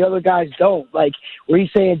barrel where the other guys don't? Like, where he's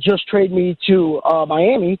saying, just trade me to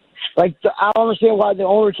Miami. Like, I don't understand why the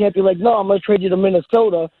owner can't be like, no, I'm going to trade you to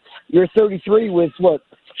Minnesota. You're 33 with,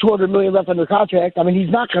 $200 million left under contract. I mean, he's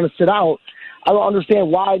not going to sit out. I don't understand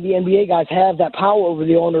why the NBA guys have that power over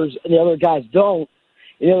the owners and the other guys don't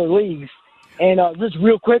in the other leagues. And just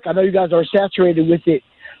real quick, I know you guys are saturated with it,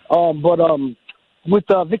 but with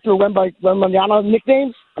Victor Wembanyama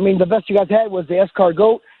nicknames, I mean, the best you guys had was the Escar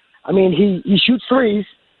Goat. I mean, he shoots threes.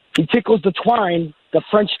 He tickles the twine, the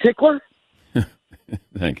French tickler.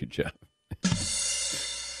 Thank you, Jeff.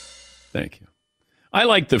 Thank you. I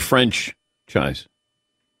like the French chise.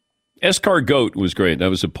 Escargot was great. That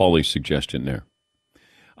was a Paulie suggestion there.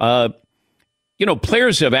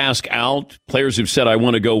 Players have asked out. Players have said, I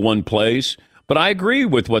want to go one place. But I agree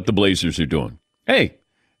with what the Blazers are doing. Hey,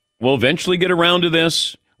 we'll eventually get around to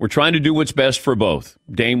this. We're trying to do what's best for both.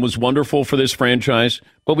 Dame was wonderful for this franchise,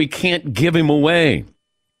 but we can't give him away.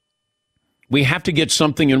 We have to get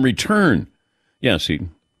something in return. Yes,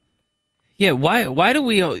 Eden. Yeah, why do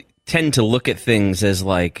we tend to look at things as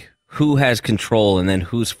like who has control and then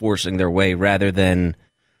who's forcing their way rather than,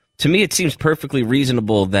 to me, it seems perfectly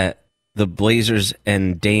reasonable that the Blazers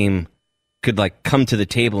and Dame could come to the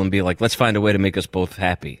table and be like, let's find a way to make us both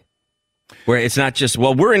happy. Where it's not just,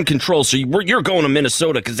 well, we're in control, so you're going to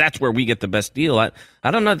Minnesota because that's where we get the best deal. I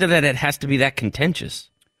don't know that it has to be that contentious.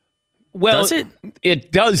 Well, does it?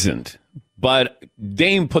 It doesn't. But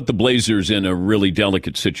Dame put the Blazers in a really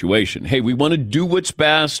delicate situation. Hey, we want to do what's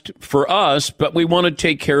best for us, but we want to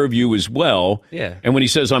take care of you as well. Yeah. And when he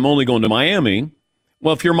says, I'm only going to Miami,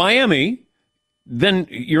 well, if you're Miami, then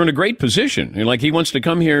you're in a great position. You're like, he wants to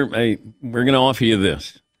come here. Hey, we're going to offer you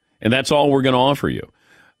this. And that's all we're going to offer you.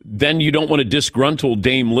 Then you don't want to disgruntle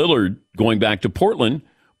Dame Lillard going back to Portland.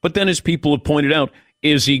 But then, as people have pointed out,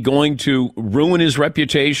 is he going to ruin his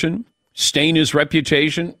reputation, stain his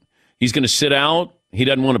reputation? He's going to sit out. He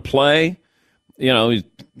doesn't want to play.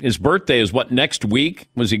 His birthday is next week?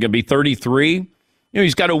 Was he going to be 33?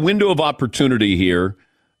 He's got a window of opportunity here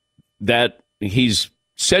that he's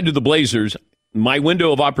said to the Blazers, my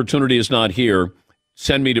window of opportunity is not here.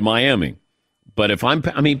 Send me to Miami. But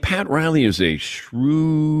Pat Riley is a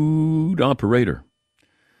shrewd operator.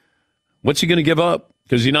 What's he going to give up?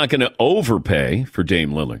 Because he's not going to overpay for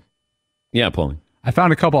Dame Lillard. Yeah, Paulie. I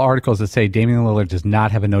found a couple articles that say Damian Lillard does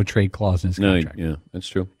not have a no-trade clause in his contract. Yeah, that's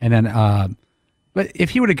true. And then, but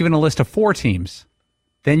if he would have given a list of 4 teams,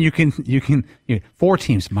 then you can 4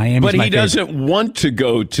 teams. Miami. But he doesn't want to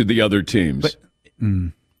go to the other teams.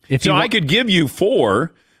 But, I could give you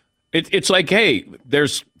 4. It's like, hey,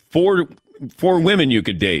 there's 4 women you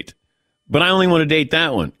could date, but I only want to date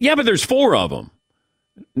that one. Yeah, but there's 4 of them.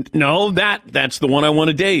 No, that's the one I want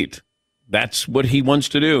to date. That's what he wants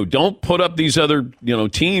to do. Don't put up these other,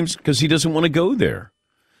 teams because he doesn't want to go there.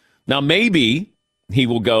 Now, maybe he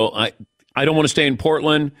will go, I don't want to stay in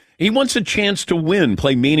Portland. He wants a chance to win,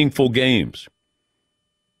 play meaningful games.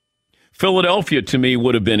 Philadelphia, to me,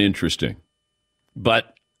 would have been interesting.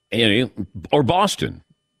 But, or Boston.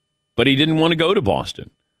 But he didn't want to go to Boston.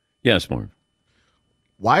 Yes, Mark.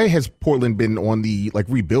 Why has Portland been on the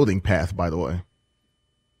rebuilding path, by the way?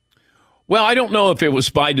 Well, I don't know if it was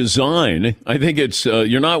by design. I think it's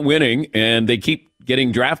you're not winning, and they keep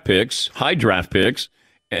getting draft picks, high draft picks,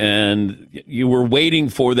 and you were waiting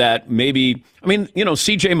for that maybe.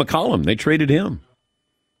 C.J. McCollum, they traded him.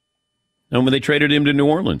 And when they traded him to New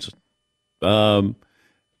Orleans,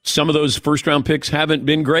 Some of those first-round picks haven't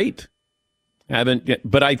been great.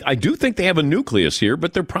 But I do think they have a nucleus here,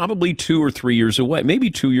 but they're probably 2 or 3 years away, maybe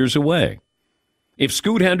 2 years away. If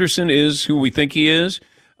Scoot Henderson is who we think he is,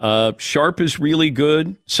 Sharp is really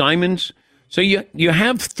good, Simons. So you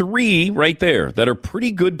have 3 right there that are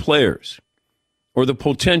pretty good players, or the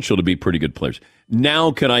potential to be pretty good players.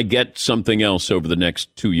 Now can I get something else over the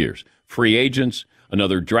next 2 years? Free agents,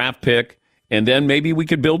 another draft pick, and then maybe we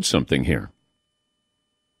could build something here.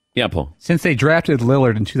 Yeah, Paul. Since they drafted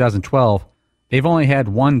Lillard in 2012, they've only had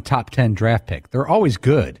 1 top 10 draft pick. They're always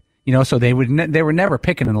good, so they were never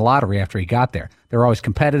picking in the lottery after he got there. They're always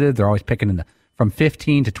competitive. They're always picking from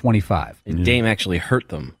 15 to 25. And Dame actually hurt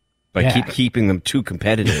them by keeping them too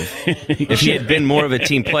competitive. If he had been more of a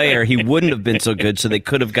team player, he wouldn't have been so good, so they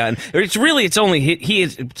could have gotten... It's only he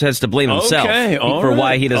has to blame himself for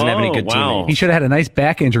why he doesn't have any good teammates. He should have had a nice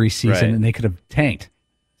back injury season, and they could have tanked.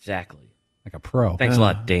 Exactly. Like a pro. Thanks a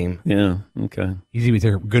lot, Dame. Yeah, okay. Easy with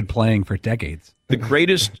their good playing for decades. The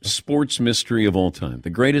greatest sports mystery of all time. The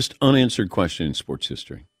greatest unanswered question in sports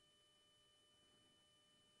history.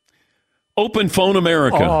 Open Phone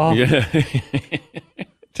America. Oh. Yeah.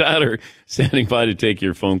 Tyler, standing by to take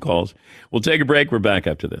your phone calls. We'll take a break. We're back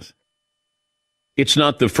after this. It's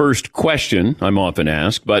not the first question I'm often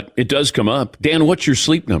asked, but it does come up. Dan, what's your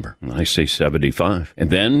sleep number? And I say 75. And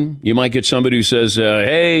then you might get somebody who says,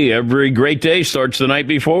 hey, every great day starts the night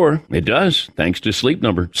before. It does, thanks to Sleep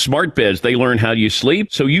Number. Smart beds, they learn how you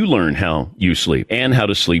sleep, so you learn how you sleep and how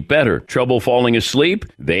to sleep better. Trouble falling asleep?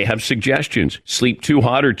 They have suggestions. Sleep too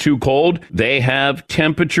hot or too cold? They have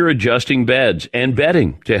temperature-adjusting beds and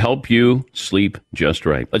bedding to help you sleep just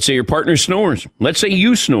right. Let's say your partner snores. Let's say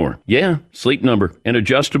you snore. Yeah, Sleep Number. An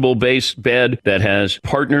adjustable base bed that has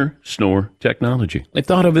partner snore technology. They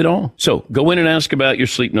thought of it all. So go in and ask about your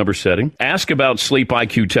Sleep Number setting. Ask about Sleep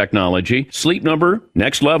IQ technology. Sleep Number,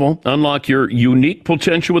 next level. Unlock your unique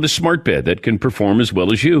potential with a smart bed that can perform as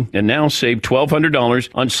well as you. And now save $1,200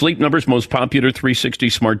 on Sleep Number's most popular 360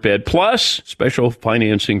 smart bed, plus special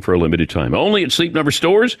financing for a limited time. Only at Sleep Number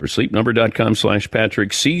stores or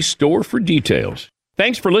sleepnumber.com/Patrick. See store for details.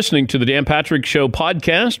 Thanks for listening to the Dan Patrick Show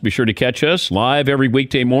podcast. Be sure to catch us live every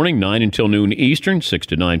weekday morning, 9 until noon Eastern, 6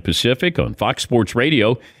 to 9 Pacific on Fox Sports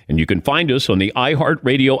Radio. And you can find us on the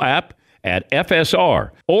iHeartRadio app at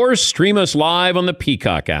FSR or stream us live on the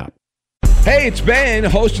Peacock app. Hey, it's Ben,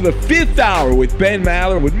 host of the Fifth Hour with Ben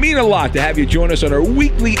Maller. It would mean a lot to have you join us on our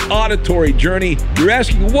weekly auditory journey. You're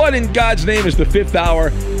asking, what in God's name is the Fifth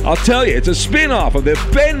Hour? I'll tell you, it's a spin-off of the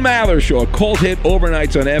Ben Maller Show, a cult hit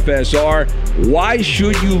overnights on FSR. Why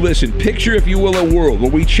should you listen? Picture, if you will, a world where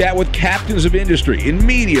we chat with captains of industry in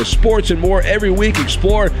media, sports, and more every week.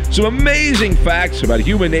 Explore some amazing facts about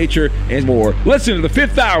human nature and more. Listen to the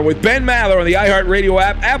Fifth Hour with Ben Maller on the iHeartRadio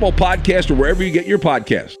app, Apple Podcast, or wherever you get your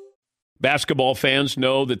podcasts. Basketball fans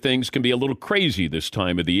know that things can be a little crazy this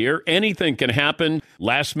time of the year. Anything can happen.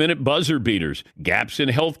 Last-minute buzzer beaters, gaps in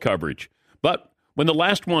health coverage. But when the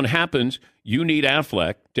last one happens, you need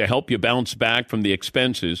Aflac to help you bounce back from the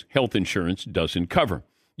expenses health insurance doesn't cover.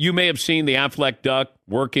 You may have seen the Aflac Duck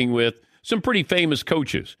working with some pretty famous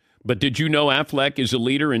coaches. But did you know Aflac is a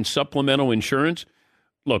leader in supplemental insurance?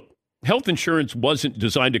 Look, health insurance wasn't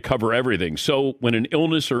designed to cover everything. So when an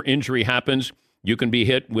illness or injury happens, you can be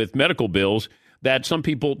hit with medical bills that some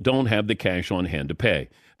people don't have the cash on hand to pay.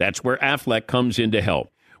 That's where Aflac comes in to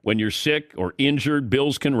help. When you're sick or injured,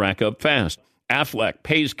 bills can rack up fast. Aflac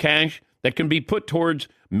pays cash that can be put towards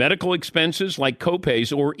medical expenses like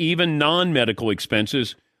copays or even non-medical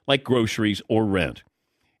expenses like groceries or rent.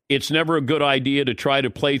 It's never a good idea to try to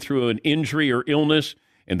play through an injury or illness,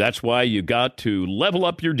 and that's why you got to level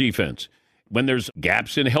up your defense. When there's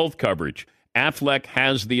gaps in health coverage, Aflac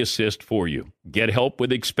has the assist for you. Get help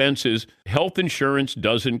with expenses health insurance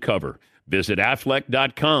doesn't cover. Visit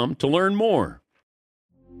Aflac.com to learn more.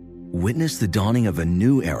 Witness the dawning of a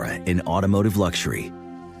new era in automotive luxury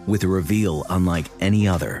with a reveal unlike any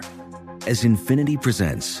other as Infiniti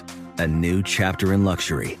presents a new chapter in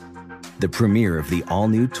luxury, the premiere of the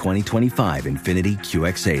all-new 2025 Infiniti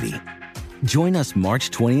QX80. Join us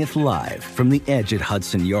March 20th live from the Edge at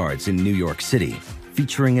Hudson Yards in New York City,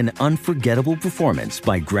 featuring an unforgettable performance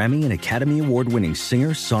by Grammy and Academy Award-winning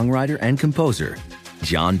singer, songwriter, and composer,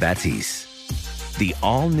 Jon Batiste. The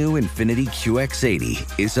all-new Infiniti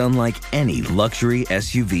QX80 is unlike any luxury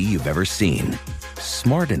SUV you've ever seen.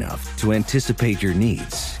 Smart enough to anticipate your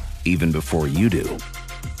needs, even before you do.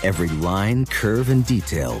 Every line, curve, and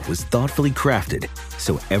detail was thoughtfully crafted,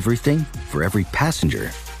 so everything for every passenger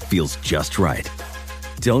feels just right.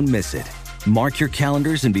 Don't miss it. Mark your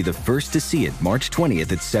calendars and be the first to see it March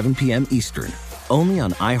 20th at 7 p.m. Eastern, only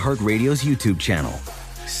on iHeartRadio's YouTube channel.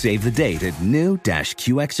 Save the date at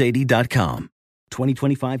new-QX80.com.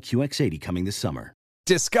 2025 QX80 coming this summer.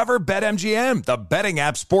 Discover BetMGM, the betting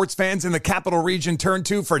app sports fans in the capital region turn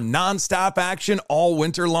to for nonstop action all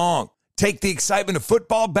winter long. Take the excitement of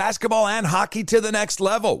football, basketball, and hockey to the next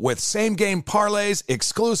level with same-game parlays,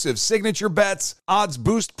 exclusive signature bets, odds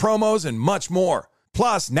boost promos, and much more.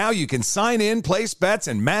 Plus, now you can sign in, place bets,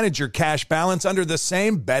 and manage your cash balance under the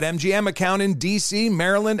same BetMGM account in D.C.,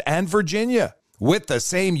 Maryland, and Virginia. With the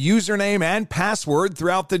same username and password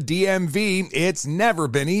throughout the DMV, it's never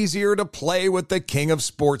been easier to play with the king of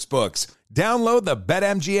sportsbooks. Download the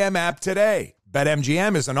BetMGM app today.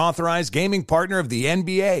 BetMGM is an authorized gaming partner of the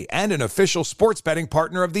NBA and an official sports betting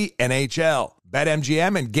partner of the NHL.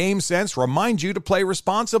 BetMGM and GameSense remind you to play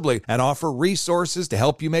responsibly and offer resources to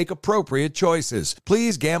help you make appropriate choices.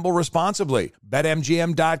 Please gamble responsibly.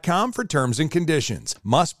 BetMGM.com for terms and conditions.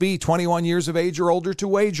 Must be 21 years of age or older to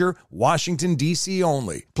wager. Washington, D.C.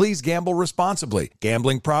 only. Please gamble responsibly.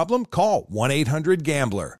 Gambling problem? Call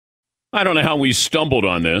 1-800-GAMBLER. I don't know how we stumbled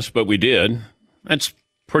on this, but we did. That's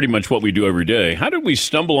pretty much what we do every day. How did we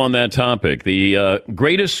stumble on that topic? The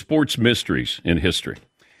greatest sports mysteries in history.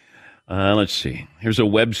 Let's see. Here's a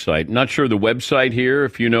website. Not sure the website here,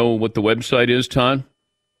 if you know what the website is, Todd.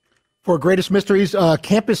 For Greatest Mysteries,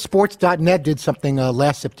 campussports.net did something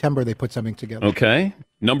last September. They put something together. Okay.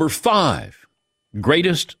 Number 5,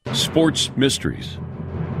 Greatest Sports Mysteries.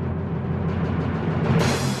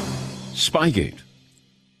 Spygate.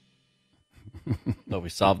 Well, we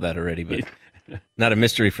solved that already, but not a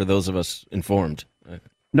mystery for those of us informed.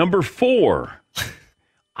 Number 4,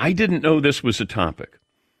 I didn't know this was a topic.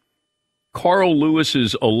 Carl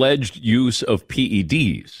Lewis's alleged use of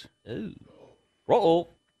PEDs. Ooh. Roll.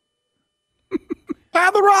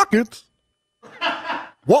 The Rockets.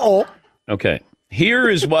 Whoa. Okay. Here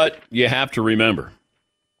is what you have to remember.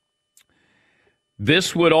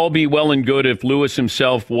 This would all be well and good if Lewis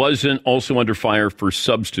himself wasn't also under fire for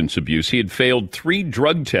substance abuse. He had failed 3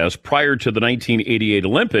 drug tests prior to the 1988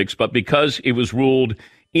 Olympics, but because it was ruled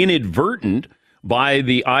inadvertent by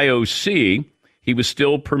the IOC, he was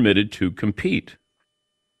still permitted to compete.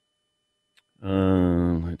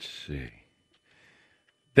 Let's see.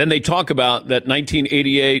 Then they talk about that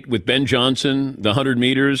 1988 with Ben Johnson, the 100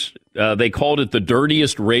 meters. They called it the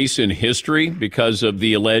dirtiest race in history because of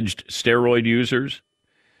the alleged steroid users.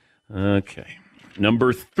 Okay.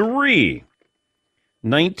 Number 3,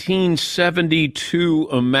 1972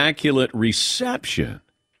 Immaculate Reception.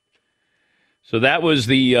 So that was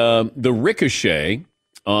the ricochet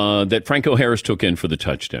that Franco Harris took in for the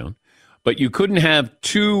touchdown. But you couldn't have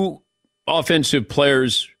 2 offensive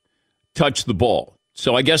players touch the ball.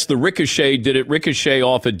 So I guess the ricochet did it ricochet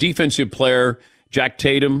off a defensive player, Jack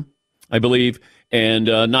Tatum, I believe, and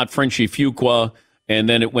not Frenchie Fuqua, and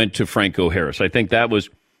then it went to Franco Harris. I think that was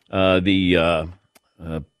the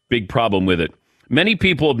big problem with it. Many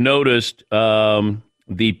people have noticed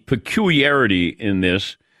the peculiarity in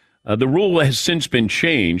this. The rule has since been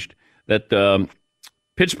changed that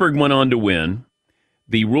Pittsburgh went on to win.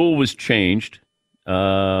 The rule was changed.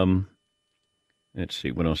 Let's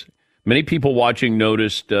see, what else? Many people watching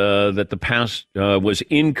noticed that the pass was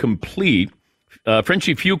incomplete.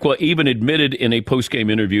 Frenchie Fuqua even admitted in a post-game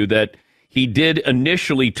interview that he did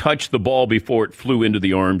initially touch the ball before it flew into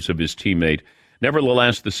the arms of his teammate.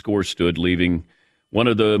 Nevertheless, the score stood, leaving one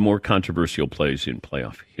of the more controversial plays in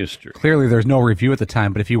playoff history. Clearly, there's no review at the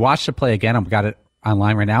time, but if you watch the play again, I've got it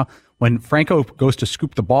online right now, when Franco goes to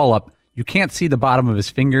scoop the ball up, you can't see the bottom of his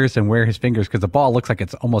fingers and where his fingers, because the ball looks like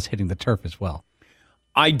it's almost hitting the turf as well.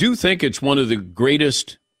 I do think it's one of the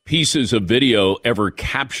greatest pieces of video ever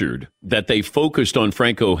captured that they focused on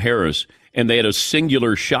Franco Harris, and they had a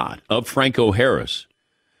singular shot of Franco Harris,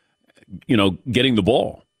 getting the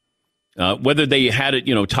ball. Whether they had it,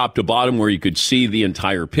 top to bottom where you could see the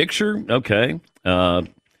entire picture, okay.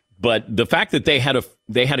 But the fact that they had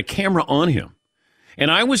a camera on him.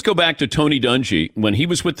 And I always go back to Tony Dungy. When he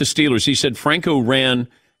was with the Steelers, he said Franco ran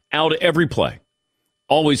out every play,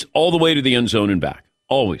 always all the way to the end zone and back.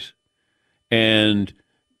 Always. And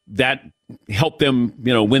that helped them,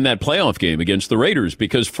 win that playoff game against the Raiders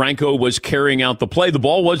because Franco was carrying out the play. The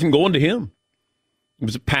ball wasn't going to him. It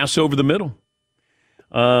was a pass over the middle.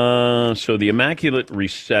 So the Immaculate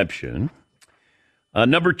Reception.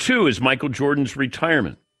 Number 2 is Michael Jordan's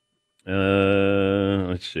retirement.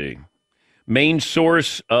 Let's see. Main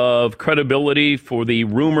source of credibility for the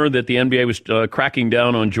rumor that the NBA was cracking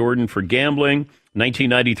down on Jordan for gambling.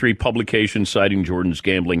 1993 publication citing Jordan's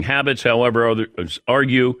gambling habits. However, others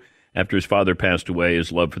argue after his father passed away,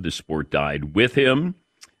 his love for the sport died with him.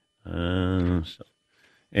 And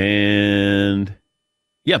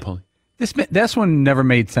Yeah, Paulie. This one never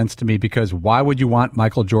made sense to me, because why would you want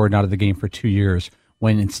Michael Jordan out of the game for 2 years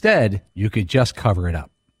when instead you could just cover it up?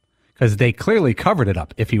 Because they clearly covered it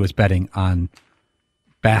up if he was betting on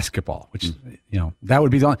basketball, which, that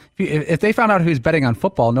would be the only, if they found out he was betting on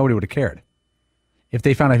football, nobody would have cared. If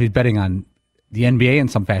they found out he was betting on the NBA in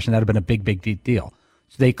some fashion, that would have been a big, big deal.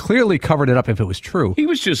 So they clearly covered it up if it was true. He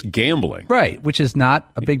was just gambling. Right, which is not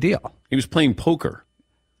a big deal. He was playing poker.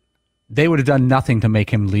 They would have done nothing to make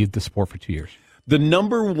him leave the sport for 2 years. The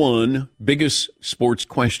number one biggest sports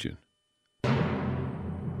question.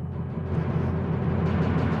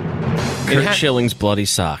 Kurt Schilling's bloody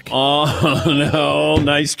sock. Oh, no.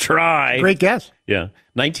 Nice try. Great guess. Yeah.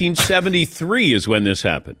 1973 is when this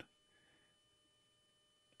happened.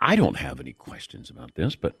 I don't have any questions about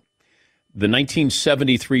this, but the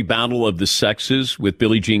 1973 Battle of the Sexes with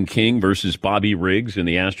Billie Jean King versus Bobby Riggs in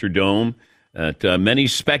the Astrodome. Many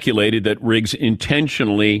speculated that Riggs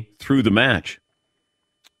intentionally threw the match.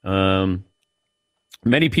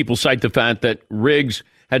 Many people cite the fact that Riggs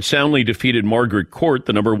had soundly defeated Margaret Court,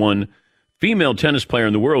 the number one female tennis player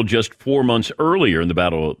in the world, just 4 months earlier in the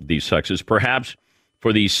Battle of the Sexes. Perhaps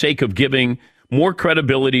for the sake of giving more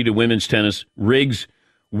credibility to women's tennis, Riggs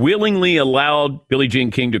willingly allowed Billie Jean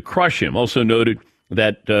King to crush him. Also noted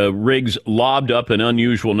that Riggs lobbed up an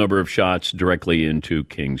unusual number of shots directly into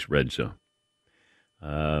King's red zone.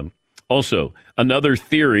 Also, another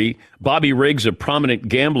theory, Bobby Riggs, a prominent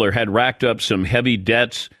gambler, had racked up some heavy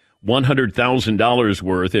debts, $100,000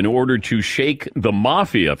 worth, in order to shake the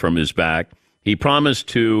mafia from his back. He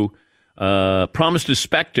promised a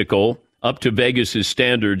spectacle up to Vegas's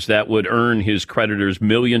standards that would earn his creditors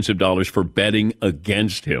millions of dollars for betting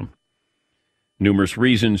against him. Numerous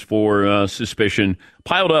reasons for suspicion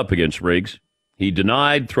piled up against Riggs. He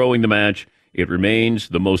denied throwing the match. It remains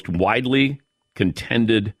one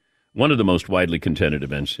of the most widely contended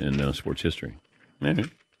events in sports history.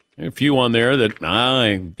 A few on there that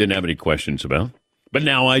I didn't have any questions about, but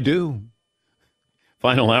now I do.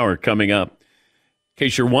 Final hour coming up. In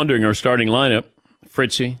case you're wondering, our starting lineup: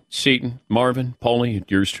 Fritzy, Seton, Marvin, Paulie,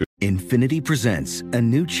 yours truly. Infinity presents a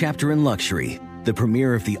new chapter in luxury, the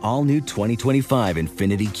premiere of the all-new 2025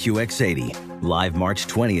 Infinity QX80, live March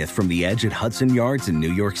 20th from the Edge at Hudson Yards in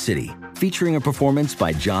New York City, featuring a performance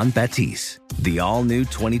by John Batiste. The all-new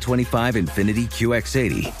 2025 Infinity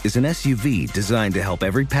QX80 is an SUV designed to help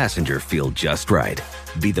every passenger feel just right.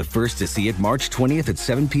 Be the first to see it March 20th at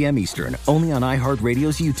 7 p.m. Eastern, only on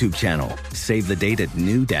iHeartRadio's YouTube channel. Save the date at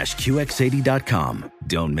new-QX80.com.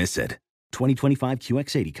 Don't miss it. 2025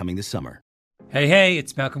 QX80 coming this summer. Hey,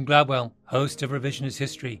 it's Malcolm Gladwell, host of Revisionist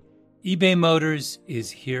History. eBay Motors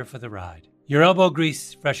is here for the ride. Your elbow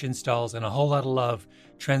grease, fresh installs, and a whole lot of love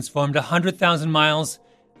transformed 100,000 miles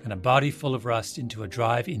and a body full of rust into a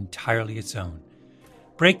drive entirely its own.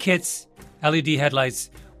 Brake kits, LED headlights,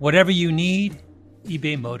 whatever you need,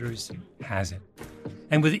 eBay Motors has it.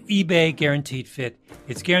 And with eBay Guaranteed Fit,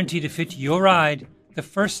 it's guaranteed to fit your ride the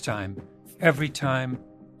first time, every time,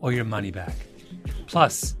 or your money back.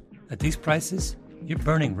 Plus, at these prices, you're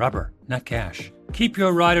burning rubber, not cash. Keep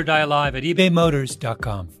your ride or die alive at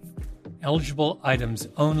ebaymotors.com. Eligible items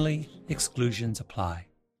only. Exclusions apply.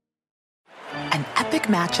 An epic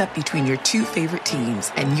matchup between your two favorite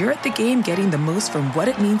teams, and you're at the game getting the most from what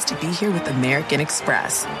it means to be here with American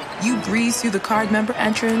Express. You breeze through the card member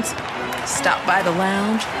entrance, stop by the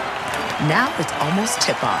lounge. Now it's almost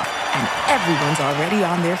tip-off, and everyone's already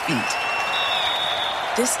on their feet.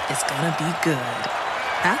 This is gonna be good.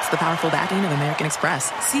 That's the powerful backing of American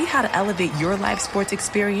Express. See how to elevate your live sports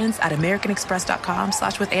experience at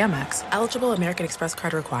americanexpress.com/withAmex. Eligible American Express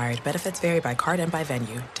card required. Benefits vary by card and by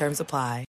venue. Terms apply.